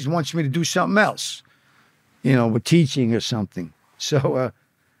figured he wants me to do something else, with teaching or something. So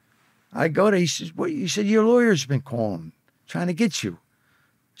I go to, he says, well, he said, your lawyer's been calling, trying to get you.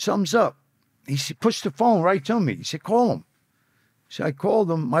 Something's up. He said, push the phone right to me. He said, call him. So I called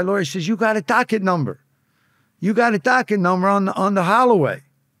him. My lawyer says, you got a docket number. You got a docket number on the Holloway.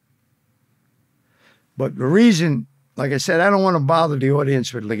 But the reason, like I said, I don't want to bother the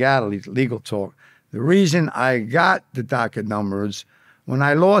audience with legal talk. The reason I got the docket number is when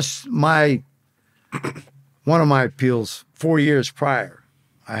I lost one of my appeals 4 years prior,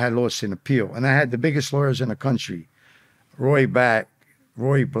 I had lost an appeal. And I had the biggest lawyers in the country, Roy Black,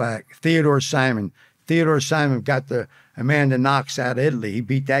 Theodore Simon. Theodore Simon got the Amanda Knox out of Italy. He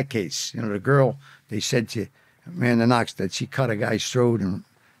beat that case. The girl, they said to Amanda Knox that she cut a guy's throat in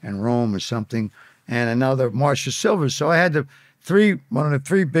Rome or something. And another, Marcia Silvers. So I had one of the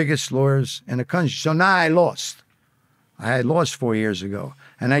 3 biggest lawyers in the country. So now I lost. I had lost 4 years ago.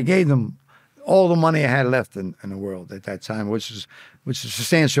 And I gave them all the money I had left in the world at that time, which is a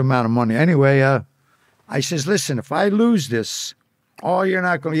substantial amount of money. Anyway, I says, listen, if I lose this, you're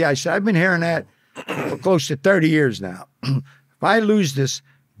not going to, I said, I've been hearing that for close to 30 years now. If I lose this,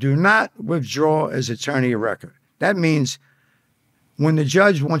 do not withdraw as attorney of record. That means when the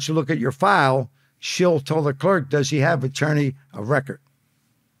judge wants to look at your file, she'll tell the clerk, does he have attorney of record?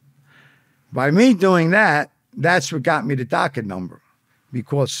 By me doing that, that's what got me the docket number.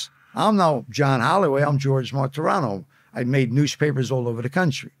 Because I'm not John Holloway, I'm George Martorano. I made newspapers all over the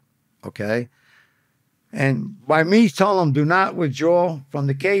country. okay? And by me telling him do not withdraw from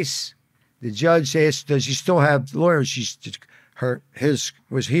the case, the judge asked, does he still have lawyers?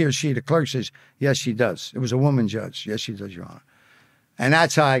 Was he or she, the clerk says, yes, she does. It was a woman judge. Yes, she does, Your Honor. And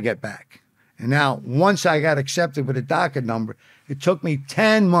that's how I get back. And now, once I got accepted with a docket number, it took me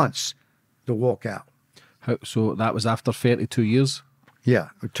 10 months to walk out. So that was after 32 years? Yeah,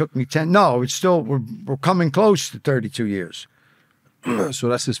 it took me 10. No, it's still, we're coming close to 32 years. So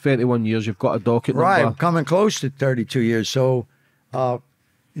this is 31 years. You've got a docket Right, number. I'm coming close to 32 years. So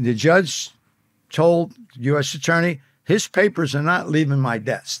the judge told the U.S. attorney, his papers are not leaving my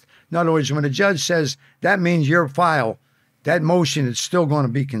desk. In other words, when the judge says, that means your file, that motion is still going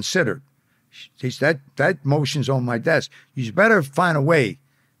to be considered. He said, that motion's on my desk. You better find a way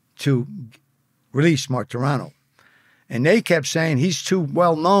to release Martorano. And they kept saying, he's too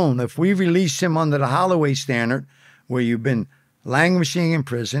well known. If we release him under the Holloway standard, where you've been languishing in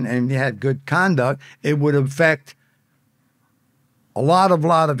prison and you had good conduct, it would affect a lot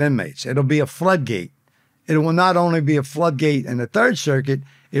of inmates. It'll be a floodgate. It will not only be a floodgate in the Third Circuit,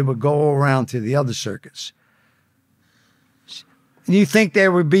 it would go around to the other circuits. And you think they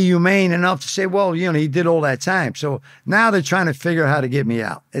would be humane enough to say, well, you know, he did all that time. So now they're trying to figure out how to get me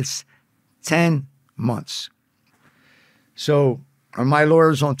out. It's 10 months. So my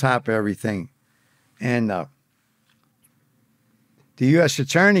lawyer's on top of everything. And the U.S.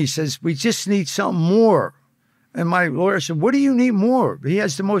 attorney says, we just need something more. And my lawyer said, what do you need more? He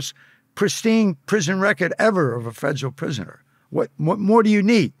has the most pristine prison record ever of a federal prisoner. What more do you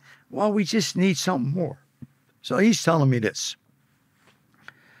need? Well, we just need something more. So he's telling me this.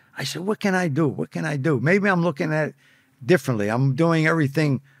 I said, what can I do? What can I do? Maybe I'm looking at it differently. I'm doing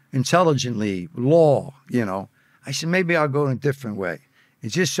everything intelligently, law, you know. I said, maybe I'll go in a different way. It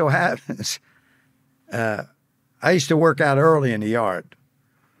just so happens, I used to work out early in the yard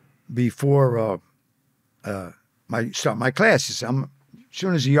before my classes. As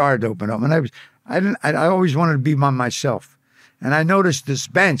soon as the yard opened up, and I always wanted to be by myself. And I noticed this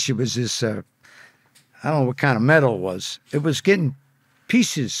bench. It was this, I don't know what kind of metal it was. It was getting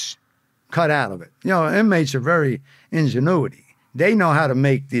pieces cut out of it. You know, inmates are very ingenuity. They know how to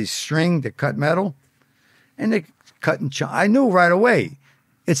make this string to cut metal, and they cut and chop. I knew right away,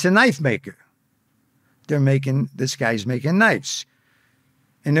 it's a knife maker. This guy's making knives.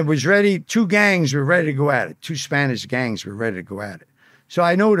 And it was ready, 2 gangs were ready to go at it. 2 Spanish gangs were ready to go at it. So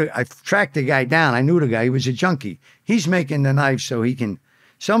I tracked the guy down. I knew the guy, he was a junkie. He's making the knife so he can,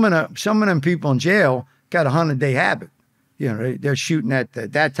 some of them people in jail got a 100-day habit. You know, they're shooting at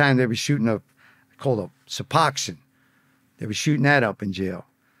that time they were shooting called a Suboxone. They were shooting that up in jail.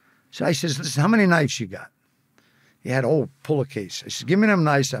 So I says, listen, how many knives you got? He had a whole pull case. I said, give me them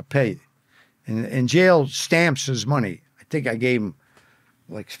knives, I'll pay you. And in jail, stamps is money. I think I gave him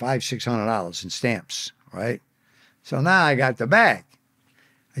like $500-600 in stamps, right? So now I got the bag.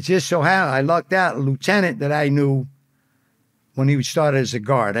 It just so happened, I lucked out a lieutenant that I knew when he started as a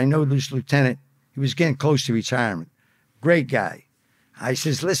guard. I know this lieutenant, he was getting close to retirement. Great guy. I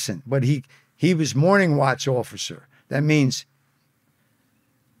says, listen, but he was morning watch officer. That means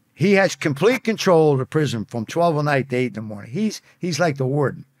he has complete control of the prison from 12 at night to 8 in the morning. He's like the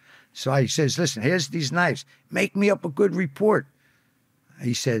warden. So I says, listen, here's these knives. Make me up a good report.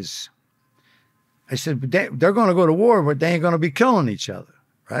 He says, I said, but they're going to go to war, but they ain't going to be killing each other,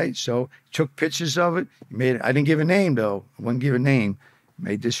 right? So he took pictures of it. I didn't give a name, though. I wouldn't give a name.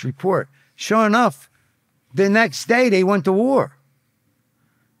 Made this report. Sure enough, the next day they went to war.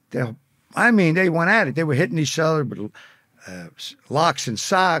 They went at it. They were hitting each other with locks and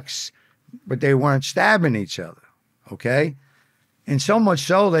socks, but they weren't stabbing each other, okay? And so much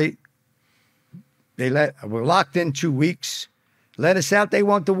so they were locked in 2 weeks, let us out, they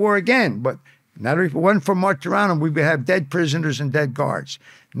went to war again. But not if it wasn't for Martorano, we would have dead prisoners and dead guards.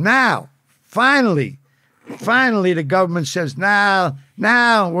 Now, finally, the government says, now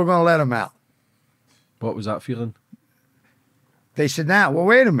we're going to let them out. What was that feeling? They said, well,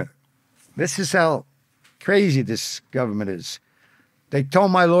 wait a minute. This is how crazy this government is. They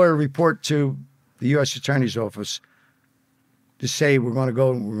told my lawyer to report to the U.S. Attorney's Office to say we're going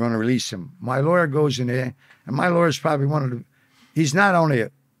to release him. My lawyer goes in there, and my lawyer's probably he's not only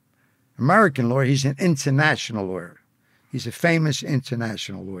an American lawyer, he's an international lawyer. He's a famous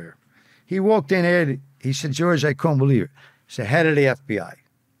international lawyer. He walked in there, he said, George, I couldn't believe it. He's the head of the FBI,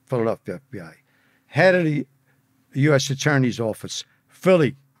 Philadelphia FBI. Head of the U.S. Attorney's Office,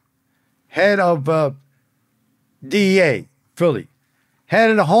 Philly. Head of DEA, Philly.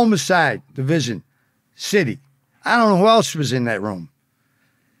 Head of the Homicide Division, City. I don't know who else was in that room.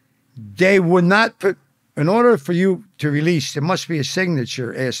 They would not put in order for you to release, there must be a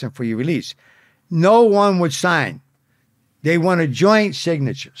signature asking for your release. No one would sign. They wanted joint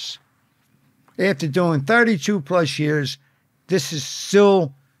signatures. After doing 32 plus years, this is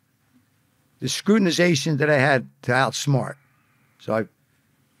still the scrutinization that I had to outsmart. So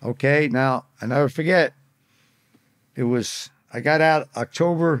okay, now I never forget. I got out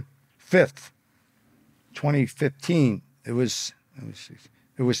October 5th, 2015. It was the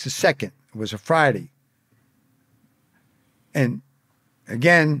 2nd. It was a Friday. And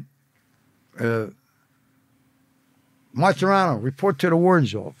again, Martorano, report to the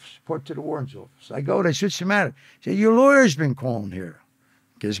warden's office. Report to the warden's office. I go there, what's the matter? He said, your lawyer's been calling here.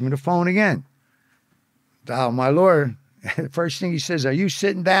 Gives me the phone again. Dial my lawyer. The first thing he says, are you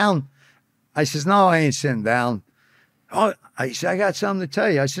sitting down? I says, no, I ain't sitting down. Oh, I said, I got something to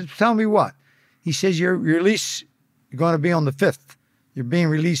tell you. I said, tell me what? He says, your release is going to be on the 5th. You're being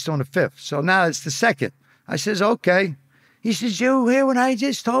released on the 5th. So now it's the 2nd. I says, okay. He says, you hear what I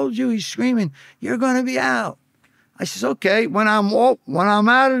just told you? He's screaming, you're going to be out. I says, okay, when I'm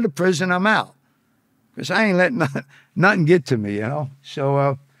out of the prison, I'm out. Because I ain't letting nothing get to me, you know.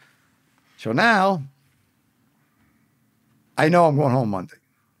 So now I know I'm going home Monday.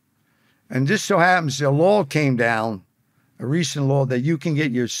 And just so happens the law came down, a recent law, that you can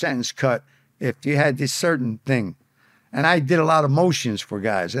get your sentence cut if you had this certain thing. And I did a lot of motions for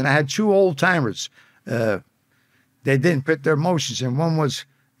guys. And I had 2 old timers. They didn't put their motions in. One was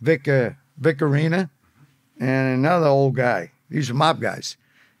Vic Arena and another old guy. These are mob guys.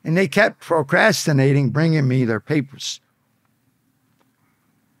 And they kept procrastinating, bringing me their papers.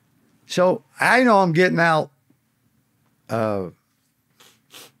 So I know I'm getting out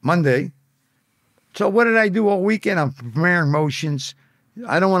Monday. So what did I do all weekend? I'm preparing motions.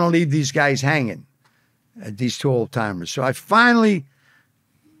 I don't want to leave these guys hanging, these 2 old timers. So I finally,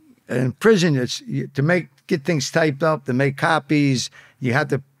 in prison, it's to get things typed up, to make copies, you have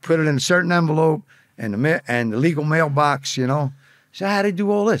to put it in a certain envelope and the legal mailbox, you know. So I had to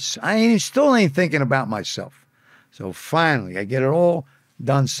do all this. Still ain't thinking about myself. So finally, I get it all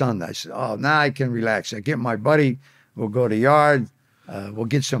done Sunday. I said, oh, now I can relax. I get my buddy, we'll go to the yard, we'll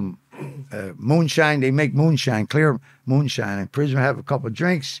get some moonshine. They make moonshine, clear moonshine. In prison, I have a couple of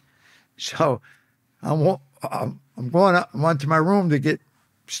drinks. So I'm going up, I'm to my room to get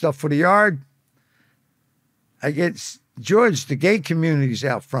stuff for the yard. I get George, the gay community's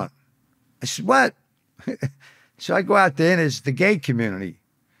out front. I said, what? So I go out there, and it's the gay community.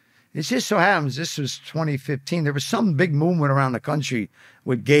 It just so happens this was 2015. There was some big movement around the country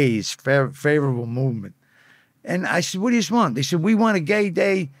with gays, favorable movement. And I said, what do you want? They said, we want a gay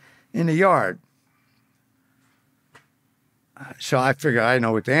day in the yard. So I figure I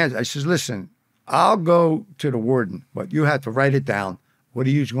know what the answer. I says, listen, I'll go to the warden, but you have to write it down. What are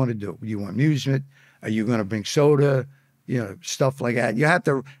you going to do? You want amusement? Are you going to bring soda? You know, stuff like that. You have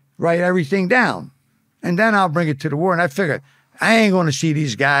to write everything down. And then I'll bring it to the warden. I figured I ain't going to see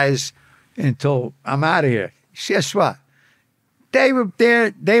these guys until I'm out of here. Guess what? They were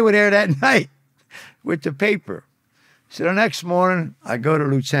there that night with the paper. So the next morning, I go to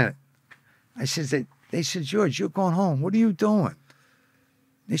Lieutenant. I said, they said, George, you're going home. What are you doing?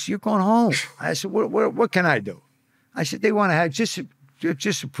 They said, you're going home. I said, what can I do? I said, they want to have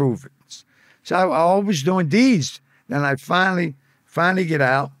just approve it. So I was doing deeds. Then I finally get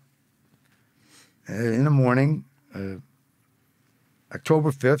out in the morning,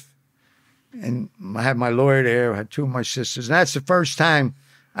 October 5th, and I had my lawyer there. I had 2 of my sisters. And that's the first time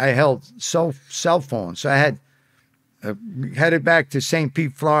I held cell phones. So I had headed back to St.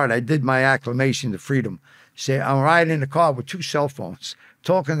 Pete, Florida. I did my acclamation to freedom. Say, I'm riding in the car with 2 cell phones,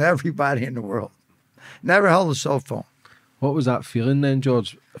 talking to everybody in the world. Never held a cell phone. What was that feeling then,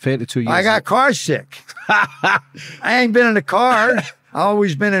 George? 32 years. I got car sick. I ain't been in a car. I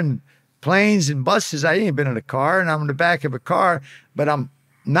always been in planes and buses. I ain't been in a car, and I'm in the back of a car, but I'm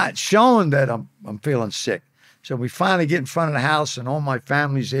not showing that I'm feeling sick. So we finally get in front of the house, and all my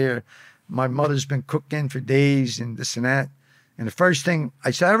family's there. My mother's been cooking for days and this and that. And the first thing, I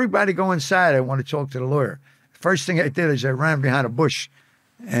said, everybody go inside. I want to talk to the lawyer. The first thing I did is I ran behind a bush,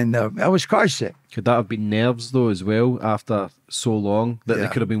 and I was car sick. Could that have been nerves, though, as well, after so long, that they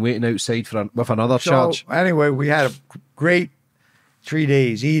could have been waiting outside with another charge? Anyway, we had a great 3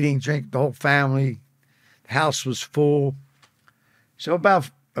 days, eating, drinking, the whole family. The house was full. So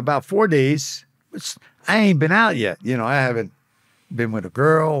about 4 days, I ain't been out yet. You know, I haven't been with a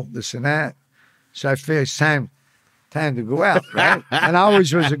girl, this and that. So I figured it's time to go out, right? And I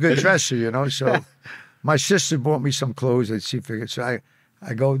always was a good dresser, you know. So my sister bought me some clothes that she figured. So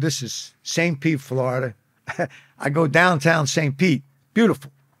I go, this is St. Pete, Florida. I go downtown St. Pete.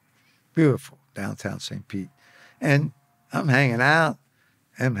 Beautiful, beautiful. downtown St. Pete. And I'm hanging out.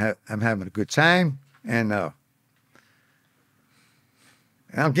 I'm having a good time. And I'm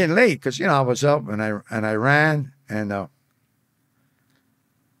getting late because, you know, I was up and I ran. And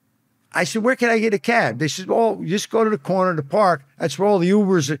I said, where can I get a cab? They said, oh, you just go to the corner of the park. That's where all the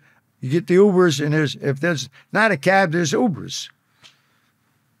Ubers are. You get the Ubers, and if there's not a cab, there's Ubers.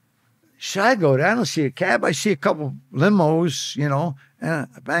 So I go there. I don't see a cab. I see a couple limos, you know, and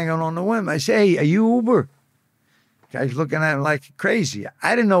I'm banging on the window. I say, hey, are you Uber? Guy's looking at him like crazy.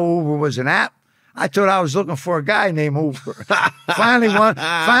 I didn't know Uber was an app. I thought I was looking for a guy named Uber.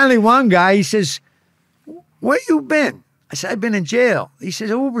 finally, one guy, he says, where you been? I said, I've been in jail. He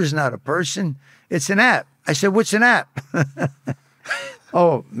says, Uber's not a person. It's an app. I said, what's an app?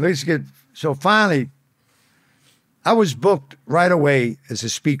 Oh, let's get, so finally, I was booked right away as a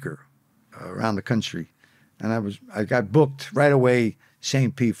speaker around the country. And I got booked right away,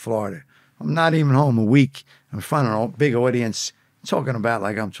 St. Pete, Florida. I'm not even home a week in front of a big audience, talking about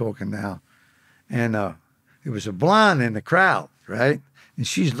like I'm talking now. And it was a blonde in the crowd, right? And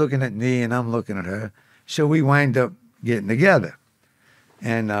she's looking at me and I'm looking at her. So we wind up getting together.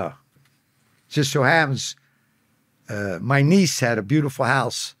 And just so happens, my niece had a beautiful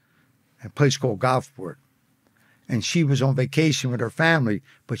house in a place called Gulfport. And she was on vacation with her family,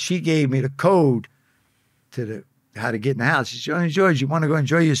 but she gave me the code to how to get in the house. She said, oh, George, you want to go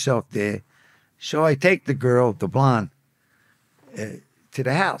enjoy yourself there? So I take the girl, the blonde, to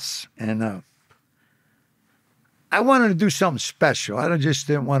the house. And I wanted to do something special. I just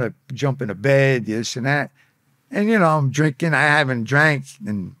didn't want to jump into bed, this and that. And, you know, I'm drinking. I haven't drank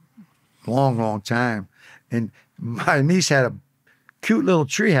in a long, long time. And my niece had a cute little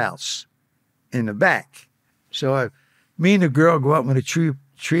tree house in the back. So me and the girl go up in the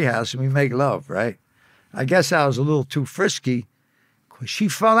tree house and we make love, right? I guess I was a little too frisky because she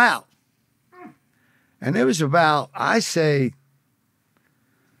fell out. And it was about, I say,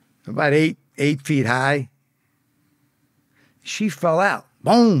 about eight feet high. She fell out.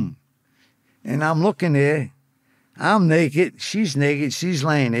 Boom. And I'm looking there. I'm naked. She's naked. She's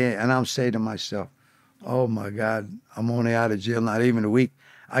laying there. And I'm saying to myself, oh, my God, I'm only out of jail, not even a week.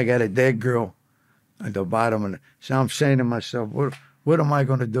 I got a dead girl at the bottom of it. So I'm saying to myself, what am I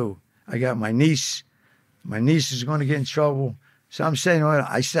going to do? I got my niece. My niece is going to get in trouble. So I'm saying, well,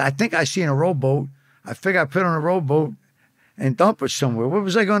 I think I seen a rowboat. I figure I put on a rowboat and dump her somewhere. What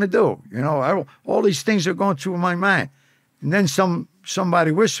was I going to do? You know, all these things are going through my mind. And then somebody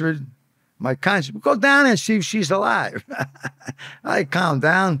whispered, my conscience, go down and see if she's alive. I calmed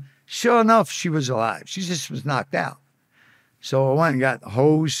down. Sure enough, she was alive. She just was knocked out. So I went and got the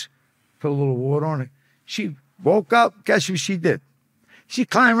hose, put a little water on it. She woke up. Guess what she did? She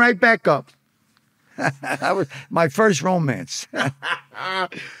climbed right back up. That was my first romance.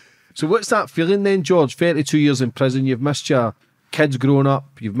 So what's that feeling then, George? 32 years in prison, you've missed your kids growing up,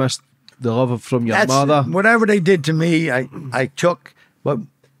 you've missed the love from your mother. Whatever they did to me, I took. But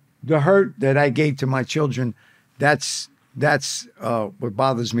the hurt that I gave to my children, that's what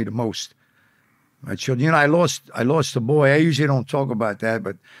bothers me the most. My children, you know, I lost a boy. I usually don't talk about that,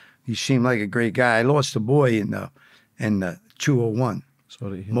 but he seemed like a great guy. I lost a boy in 201.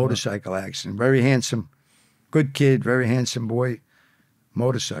 Sorry to hear motorcycle accident. Very handsome, good kid, very handsome boy,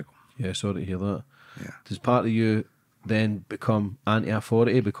 motorcycle. Yeah, sorry to hear that. Yeah. Does part of you then become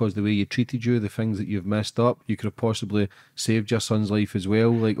anti-authority because the way you treated you, the things that you've messed up, you could have possibly saved your son's life as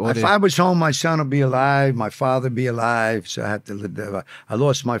well? Like, if I was home, my son would be alive, my father would be alive, so I have to live there. I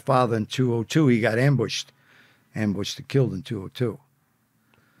lost my father in 202. He got ambushed and killed in 202.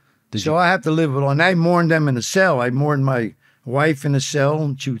 So I have to live with all. And I mourned them in the cell. I mourned my wife in the cell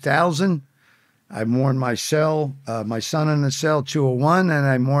in 2000. I mourned my son in the cell 201, and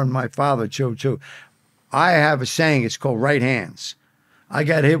I mourned my father 202. I have a saying, it's called right hands. I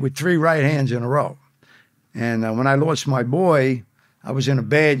got hit with 3 right hands in a row. And when I lost my boy, I was in a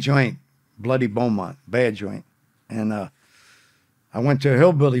bad joint, Bloody Beaumont, bad joint. And I went to a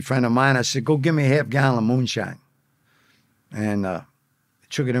hillbilly friend of mine. I said, go give me a half gallon of moonshine. And I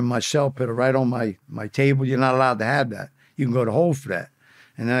took it in my cell, put it right on my table. You're not allowed to have that. You can go to hole for that.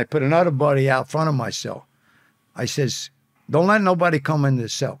 And then I put another buddy out front of my cell. I says, don't let nobody come in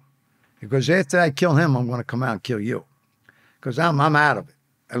this cell. Because after I kill him, I'm going to come out and kill you. Because I'm out of it.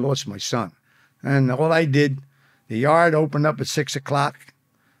 I lost my son. And all I did, the yard opened up at 6 o'clock.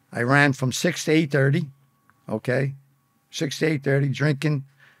 I ran from 6 to 8:30, okay? 6 to 8:30, drinking.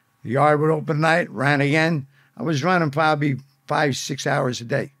 The yard would open at night, ran again. I was running probably 5-6 hours a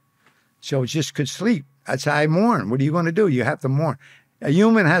day. So just could sleep. That's how I mourn. What are you going to do? You have to mourn. A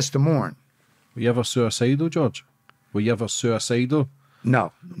human has to mourn. Were you ever suicidal, George? Were you ever suicidal?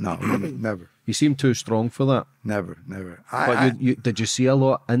 No, never. You seem too strong for that. Never, never. But did you see a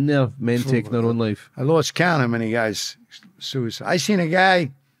lot in there, men taking their own life? I lost count how many guys suicide. I seen a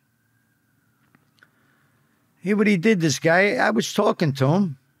guy. What he did, this guy, I was talking to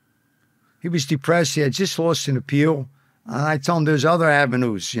him. He was depressed. He had just lost an appeal. And I told him there's other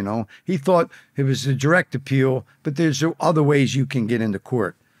avenues, you know. He thought it was a direct appeal, but there's other ways you can get into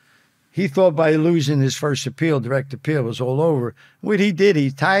court. He thought by losing his first appeal, direct appeal, was all over. What he did,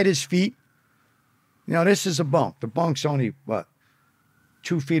 he tied his feet. You know, this is a bunk. The bunk's only,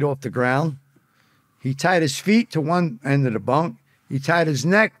 2 feet off the ground. He tied his feet to one end of the bunk. He tied his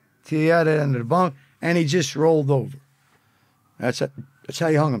neck to the other end of the bunk, and he just rolled over. That's how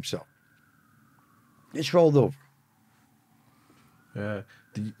he hung himself. Just rolled over. Yeah.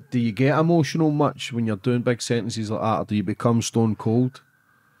 Do you get emotional much when you're doing big sentences like that, or do you become stone cold?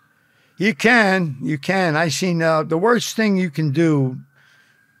 You can. I seen the worst thing you can do.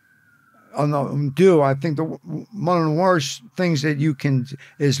 I think one of the worst things that you can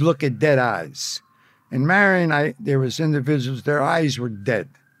is look at dead eyes. In Marion, there was individuals, their eyes were dead.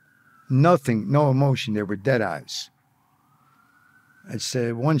 Nothing, no emotion. They were dead eyes. I'd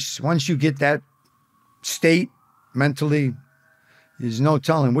say once you get that state mentally, there's no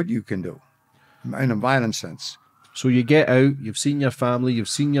telling what you can do in a violent sense. So you get out, you've seen your family, you've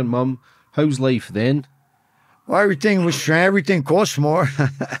seen your mum. How's life then? Well, everything costs more.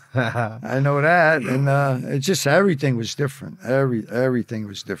 I know that. And it's just everything was different. Everything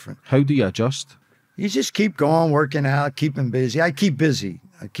was different. How do you adjust? You just keep going, working out, keeping busy. I keep busy.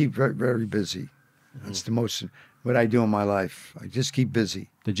 I keep very, very busy. That's the most, what I do in my life. I just keep busy.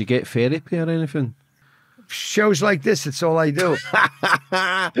 Did you get therapy or anything? Shows like this, it's all I do.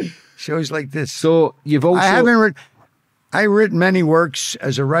 Shows like this. So you've also... I written many works.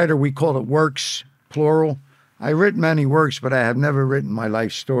 As a writer, we call it works, plural. I written many works, but I have never written my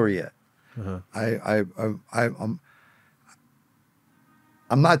life story yet. I'm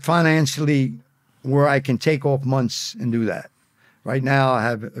not financially where I can take off months and do that. Right now, I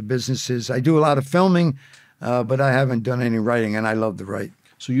have businesses. I do a lot of filming, but I haven't done any writing, and I love to write.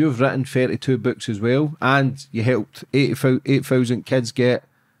 So you've written 32 books as well, and you helped 8,000 kids get...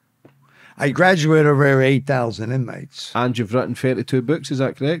 I graduated over 8,000 inmates. And you've written 32 books, is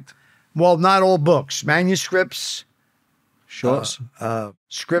that correct? Well, not all books. Manuscripts. Shorts?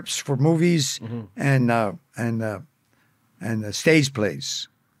 Scripts for movies and stage plays.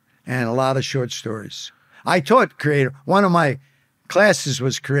 And a lot of short stories. I taught creative. One of my classes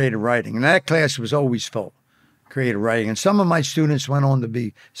was creative writing, and that class was always full. Creative writing. And some of my students went on to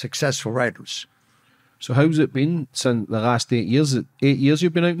be successful writers. So how's it been since the last 8 years? 8 years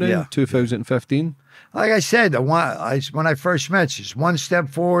you've been out now? Yeah. 2015? Like I said, when I first met you, it's 1 step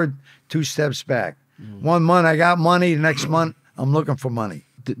forward, 2 steps back. 1 month I got money, the next month I'm looking for money.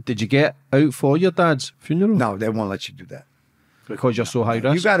 Did you get out for your dad's funeral? No, they won't let you do that. Because you're so high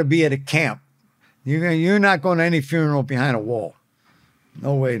risk? You got to be at a camp. You're not going to any funeral behind a wall.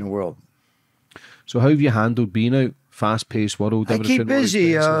 No way in the world. So how have you handled being out? Fast-paced world. I keep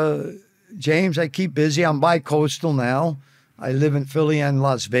busy, James. I keep busy. I'm bi-coastal now. I live in Philly and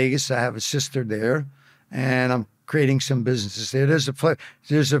Las Vegas. I have a sister there, and I'm creating some businesses there. There's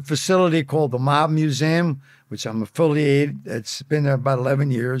a facility called the Mob Museum, which I'm affiliated. It's been there about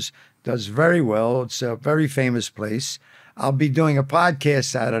 11 years. Does very well. It's a very famous place. I'll be doing a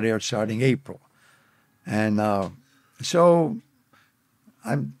podcast out of there starting April. And so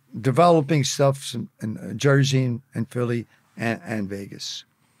I'm developing stuff in Jersey and Philly and Vegas.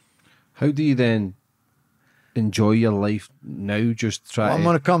 How do you then enjoy your life now? Just try. Well, I'm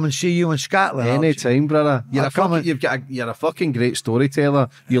going to come and see you in Scotland. Anytime, brother. You're a fucking great storyteller.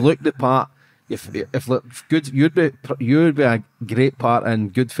 You look the part. If look good, you'd be a great part in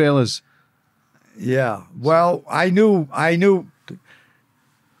Goodfellas. Yeah. Well, I knew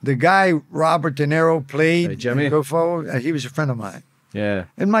the guy Robert De Niro played. Jimmy. He was a friend of mine. Yeah.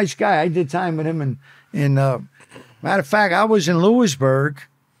 And nice guy. I did time with him. And matter of fact, I was in Lewisburg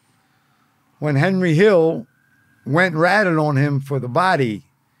when Henry Hill went and ratted on him for the body,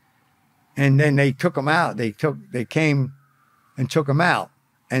 and then they took him out. They came and took him out.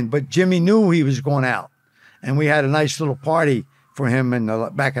 But Jimmy knew he was going out, and we had a nice little party for him in the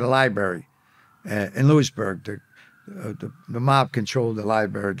back of the library in Lewisburg. The mob controlled the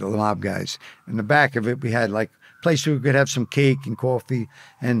library, the mob guys. In the back of it, we had like a place where we could have some cake and coffee,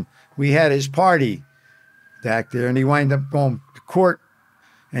 and we had his party back there, and he wound up going to court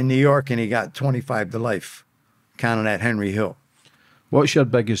in New York, and he got 25 to life, counting at Henry Hill. What's your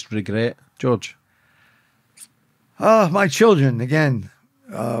biggest regret, George? My children, again.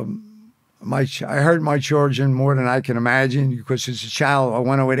 I hurt my children more than I can imagine, because as a child, I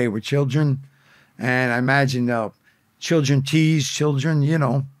went away, they were children. And I imagine children tease children, you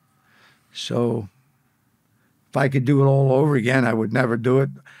know. So if I could do it all over again, I would never do it.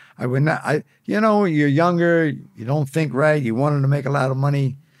 I would not. You know, you're younger, you don't think right, you wanted to make a lot of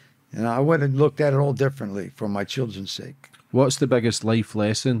money. And I would have looked at it all differently for my children's sake. What's the biggest life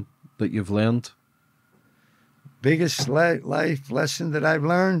lesson that you've learned? Biggest life lesson that I've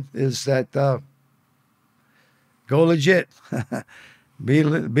learned is that go legit. Be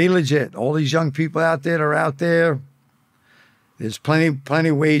legit. All these young people out there that are out there, there's plenty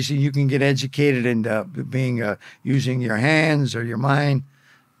of ways that you can get educated in being using your hands or your mind.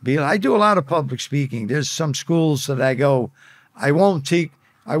 I do a lot of public speaking. There's some schools that I go. I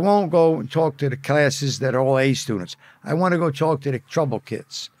won't go and talk to the classes that are all A students. I want to go talk to the trouble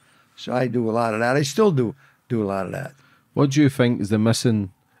kids. So I do a lot of that. I still do a lot of that. What do you think is the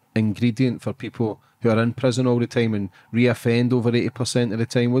missing ingredient for people who are in prison all the time and reoffend over 80% of the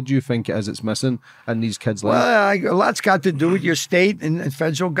time? What do you think it is it's missing in these kids' lives? Well, a lot's got to do with your state and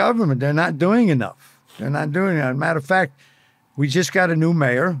federal government. They're not doing enough. They're not doing it. Matter of fact, we just got a new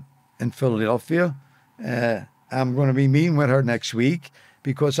mayor in Philadelphia. I'm going to be meeting with her next week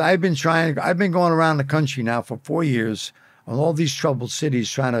because I've been going around the country now for 4 years on all these troubled cities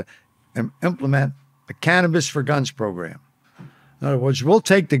trying to implement the Cannabis for Guns program. In other words, we'll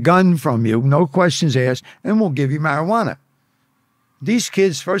take the gun from you, no questions asked, and we'll give you marijuana. These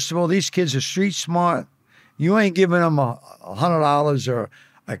kids, first of all, these kids are street smart. You ain't giving them $100 or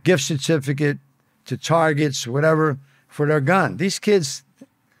a gift certificate to Targets, whatever, for their gun. These kids,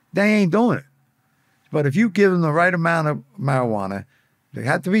 they ain't doing it. But if you give them the right amount of marijuana, they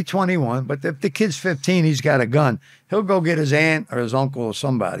have to be 21, but if the kid's 15, he's got a gun. He'll go get his aunt or his uncle or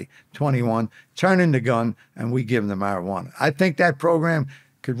somebody, 21, turn in the gun, and we give him the marijuana. I think that program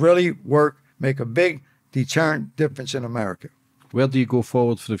could really work, make a big deterrent difference in America. Where do you go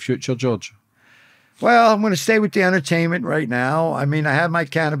forward for the future, George? Well, I'm going to stay with the entertainment right now. I mean, I have my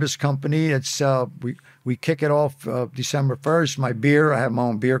cannabis company. It's we kick it off December 1st. My beer, I have my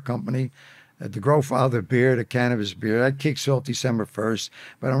own beer company. The Growfather beer, the cannabis beer, that kicks off December 1st.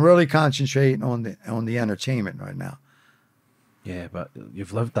 But I'm really concentrating on the entertainment right now. Yeah, but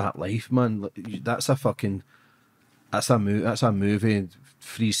you've lived that life, man. That's a movie.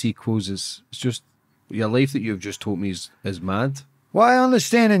 3 sequels. It's just your life that you've just told me is mad. Well, I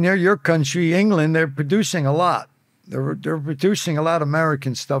understand in your country, England, they're producing a lot. They're producing a lot of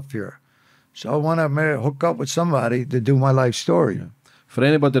American stuff here. So I want to hook up with somebody to do my life story. Yeah. For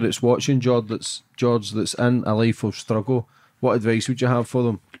anybody that's watching, George, that's in a life of struggle, what advice would you have for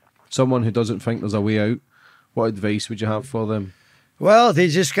them? Someone who doesn't think there's a way out, what advice would you have for them? Well, they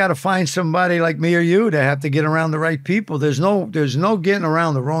just got to find somebody like me or you to have to get around the right people. There's no getting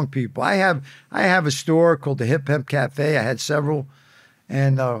around the wrong people. I have a store called the Hip Hip Cafe. I had several,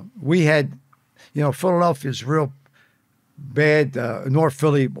 and we had, Philadelphia's real bad. North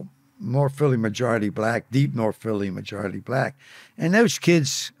Philly majority black, deep North Philly majority black. And those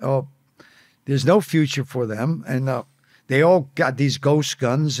kids, there's no future for them. And they all got these ghost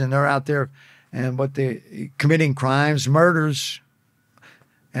guns and they're out there but they're committing crimes, murders.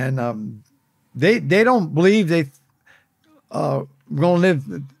 And they don't believe they going to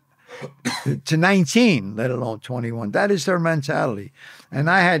live to 19, let alone 21. That is their mentality.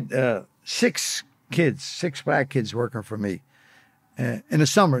 And I had 6 black kids working for me. In the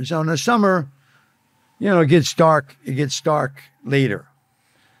summer. So in the summer, it gets dark. It gets dark later.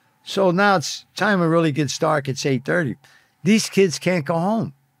 So now it's time it really gets dark. It's 8:30. These kids can't go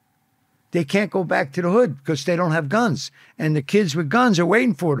home. They can't go back to the hood because they don't have guns. And the kids with guns are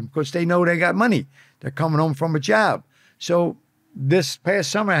waiting for them because they know they got money. They're coming home from a job. So this past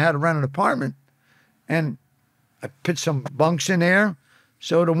summer, I had to rent an apartment. And I put some bunks in there.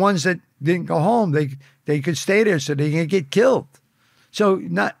 So the ones that didn't go home, they could stay there so they didn't get killed. So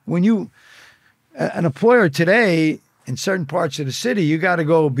an employer today in certain parts of the city, you got to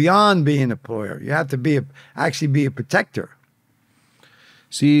go beyond being an employer. You have to actually be a protector.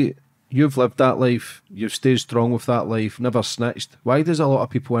 See, you've lived that life. You've stayed strong with that life, never snitched. Why does a lot of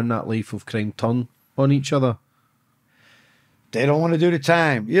people in that life of crime turn on each other? They don't want to do the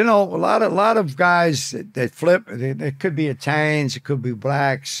time. A lot of guys that flip, they could be Italians, it could be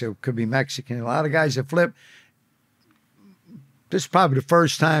blacks, it could be Mexican. A lot of guys that flip. This is probably the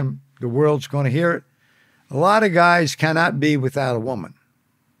first time the world's going to hear it. A lot of guys cannot be without a woman.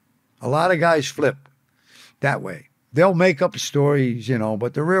 A lot of guys flip that way. They'll make up stories,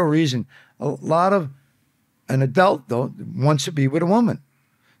 but the real reason, an adult, though, wants to be with a woman.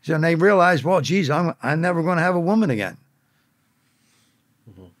 So they realize, well, geez, I'm never going to have a woman again.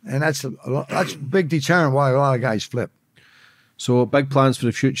 Mm-hmm. And that's a big deterrent why a lot of guys flip. So big plans for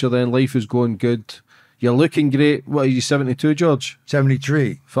the future then. Life is going good. You're looking great. What are you, 72, George?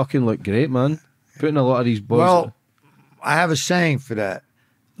 73. Fucking look great, man. Putting a lot of these boys... Well, I have a saying for that.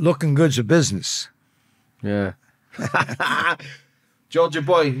 Looking good's a business. Yeah. Georgia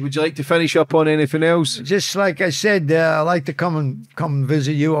boy, would you like to finish up on anything else? Just like I said, I like to come and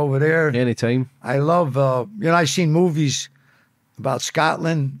visit you over there. Anytime. I love, I've seen movies about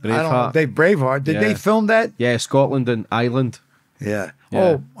Scotland. Braveheart. Braveheart. Did they film that? Yeah, Scotland and Ireland. Yeah. Yeah.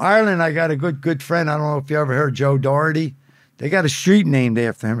 Oh, Ireland, I got a good friend. I don't know if you ever heard Joe Doherty. They got a street named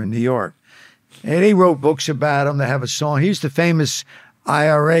after him in New York. And they wrote books about him. They have a song. He's the famous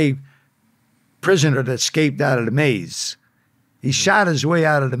IRA prisoner that escaped out of the maze. He shot his way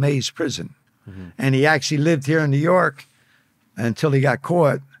out of the maze prison. And he actually lived here in New York until he got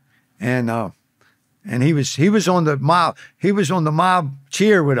caught. And he was on the mob. He was on the mob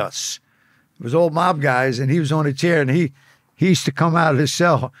chair with us. It was old mob guys, and he was on the chair, and he used to come out of his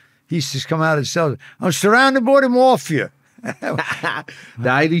cell. He used to come out of his cell. I'm surrounded by the mafia. The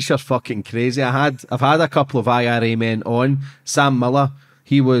Irish are fucking crazy. I've had a couple of IRA men on. Sam Miller,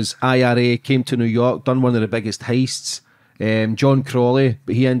 he was IRA, came to New York, done one of the biggest heists. John Crawley,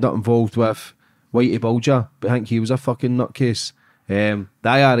 but he ended up involved with Whitey Bulger, but I think he was a fucking nutcase. The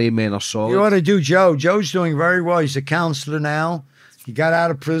IRA men are solid. You ought to do Joe. Joe's doing very well. He's a counselor now. He got out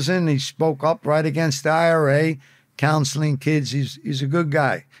of prison. He spoke up right against the IRA, counseling kids. He's a good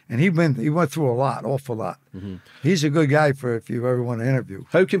guy. And he went through a lot, awful lot. He's a good guy for if you ever want to interview.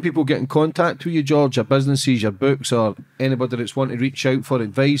 How can people get in contact with you, George? Your businesses, your books, or anybody that's wanting to reach out for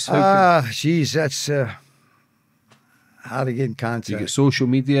advice? Geez, that's how to get in contact. You get social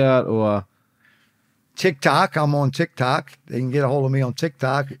media or TikTok. I'm on TikTok. They can get a hold of me on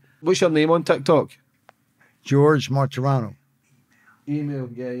TikTok. What's your name on TikTok? George Martorano. Email,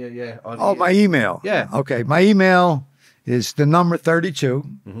 yeah. My email. Yeah. Okay, my email is the number 32,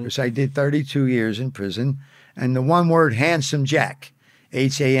 because I did 32 years in prison, and the one word Handsome Jack,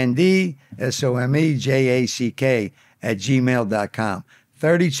 HANDSOMEJACK @gmail.com.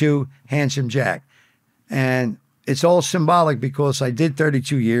 32 Handsome Jack. And it's all symbolic because I did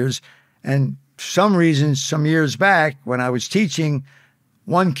 32 years, and for some reason, some years back, when I was teaching,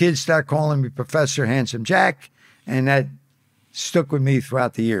 one kid started calling me Professor Handsome Jack, and that stuck with me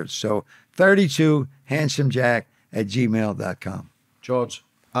throughout the years. So 32 Handsome Jack @gmail.com. George,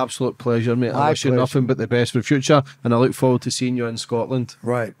 absolute pleasure, mate. I My wish you pleasure. nothing but the best for the future, and I look forward to seeing you in Scotland.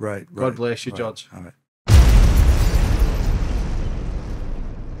 Right. God bless you, George. All right.